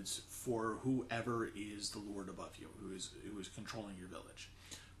goods for whoever is the lord above you, who is controlling your village,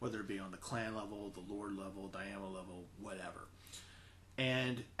 whether it be on the clan level, the lord level, Daimyo level, whatever.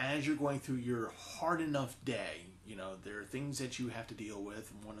 And as you're going through your hard enough day, there are things that you have to deal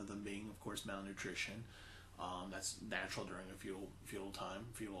with, one of them being, of course, malnutrition. That's natural during a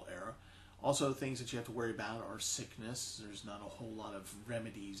feudal era. Also, things that you have to worry about are sickness. There's not a whole lot of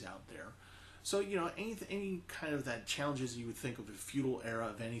remedies out there. So, any kind of that challenges you would think of a feudal era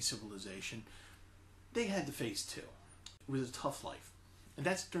of any civilization, they had to face too. It was a tough life. And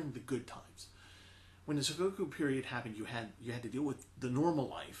that's during the good times. When the Sengoku period happened, you had to deal with the normal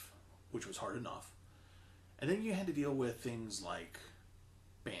life, which was hard enough. And then you had to deal with things like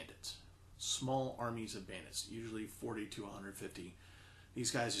bandits. Small armies of bandits, usually 40 to 150.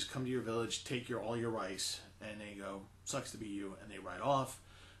 These guys just come to your village, take all your rice, and they go, sucks to be you, and they ride off.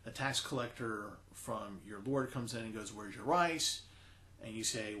 The tax collector from your lord comes in and goes, where's your rice? And you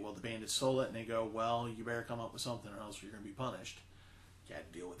say, well, the bandits stole it. And they go, well, you better come up with something or else you're going to be punished. You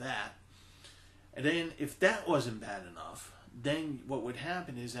had to deal with that. And then if that wasn't bad enough, then what would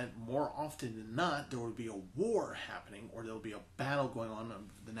happen is that more often than not, there would be a war happening, or there will be a battle going on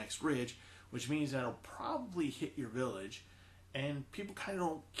the next ridge, which means that it'll probably hit your village, and people kind of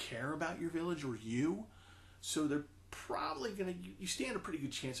don't care about your village or you, so they're probably going to, you stand a pretty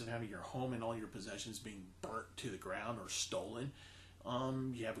good chance of having your home and all your possessions being burnt to the ground or stolen.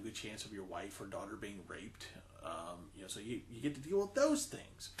 You have a good chance of your wife or daughter being raped, so you get to deal with those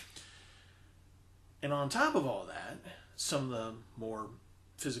things. And on top of all that, some of the more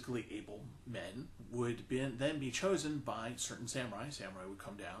physically able men would then be chosen by certain samurai. Samurai would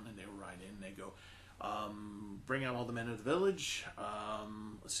come down and they would ride in and they go, bring out all the men of the village.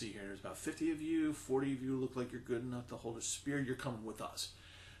 Let's see here, there's about 50 of you, 40 of you look like you're good enough to hold a spear. You're coming with us.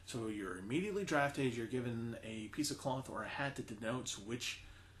 So you're immediately drafted. You're given a piece of cloth or a hat that denotes which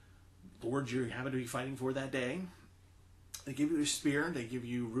lord you happen to be fighting for that day. They give you a spear. They give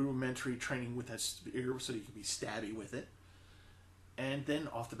you rudimentary training with that spear so you can be stabby with it. and then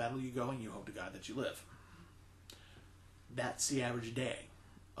off to battle you go, and you hope to God that you live. That's the average day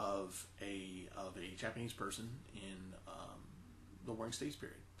of a Japanese person in the Warring States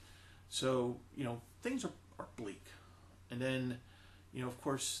period. So, things are bleak. And then, of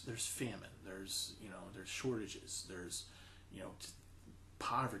course, there's famine. There's shortages. There's,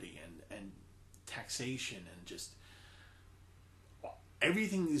 poverty and taxation, and just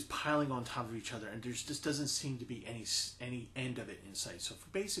everything is piling on top of each other, and there just doesn't seem to be any end of it in sight. So for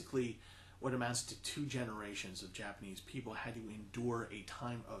basically what amounts to 2 generations of Japanese people had to endure a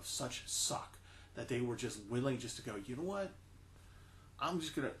time of such suck that they were just willing just to go, you know what? I'm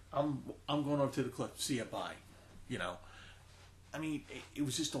going over to the cliff. See ya, bye. I mean, it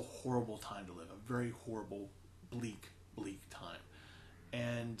was just a horrible time to live. A very horrible, bleak time.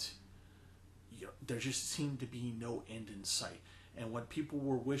 And there just seemed to be no end in sight. And what people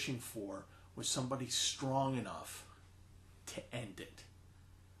were wishing for was somebody strong enough to end it.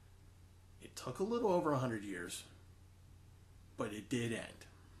 It took a little over 100 years, but it did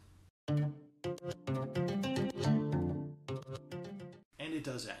end. And it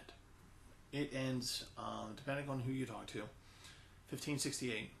does end. It ends, depending on who you talk to,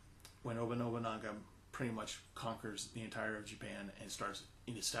 1568, when Oba Nobunaga pretty much conquers the entire of Japan and starts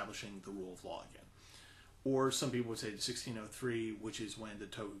establishing the rule of law again. Or some people would say 1603, which is when the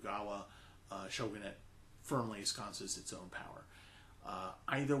Tokugawa shogunate firmly ensconces its own power.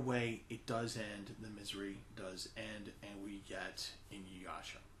 Either way, it does end, the misery does end, and we get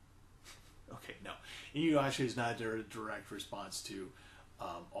Inuyasha. Okay, no. Inuyasha is not a direct response to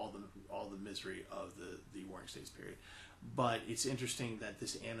all the misery of the Warring States period. But it's interesting that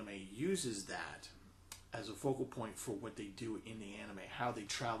this anime uses that as a focal point for what they do in the anime, how they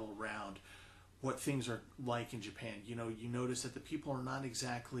travel around, what things are like in Japan. You notice that the people are not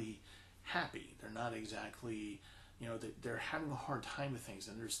exactly happy. They're not exactly, they're having a hard time with things,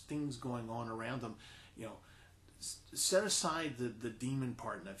 and there's things going on around them. Set aside the demon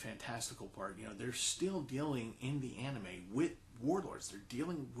part and the fantastical part, they're still dealing in the anime with warlords. They're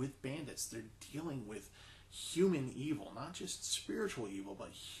dealing with bandits. They're dealing with human evil, not just spiritual evil,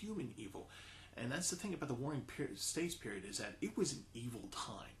 but human evil. And that's the thing about the Warring States period, is that it was an evil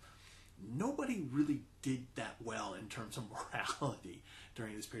time. Nobody really did that well in terms of morality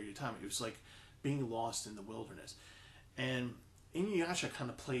during this period of time. It was like being lost in the wilderness. And Inuyasha kind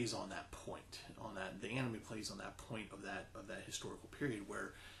of plays on that point, the anime plays on that point of that historical period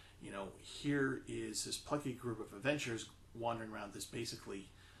where, here is this plucky group of adventurers wandering around this basically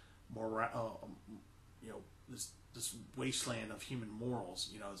this wasteland of human morals.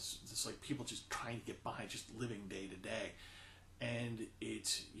 It's like people just trying to get by, just living day to day. And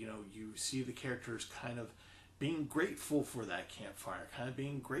it's, you see the characters kind of being grateful for that campfire, kind of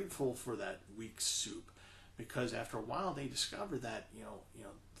being grateful for that weak soup, because after a while they discover that,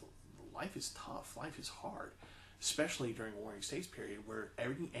 life is tough, life is hard, especially during the Warring States period, where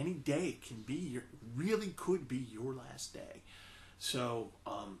any day really could be your last day. So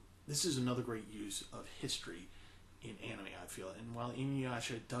this is another great use of history in anime, I feel. And while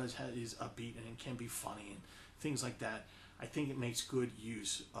Inuyasha is upbeat and it can be funny and things like that, I think it makes good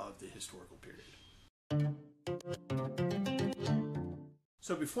use of the historical period.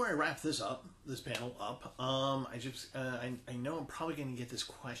 So before I wrap this panel up, I know I'm probably going to get this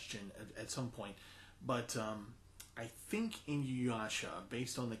question at some point, but I think Inuyasha,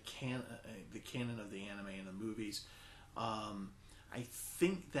 based on the canon of the anime and the movies, I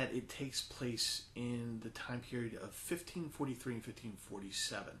think that it takes place in the time period of 1543 and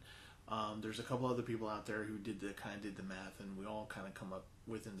 1547. There's a couple other people out there who did the math, and we all kind of come up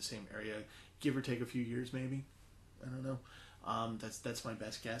within the same area, give or take a few years, maybe. I don't know. That's my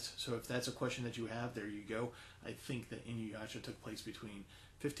best guess. So if that's a question that you have, there you go. I think that Inuyasha took place between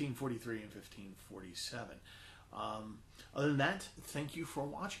 1543 and 1547. Other than that, thank you for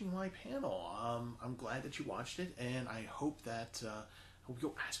watching my panel. I'm glad that you watched it, and I hope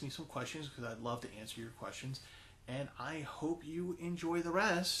you'll ask me some questions, because I'd love to answer your questions. And I hope you enjoy the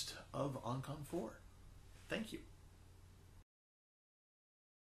rest of Oncon 4. Thank you.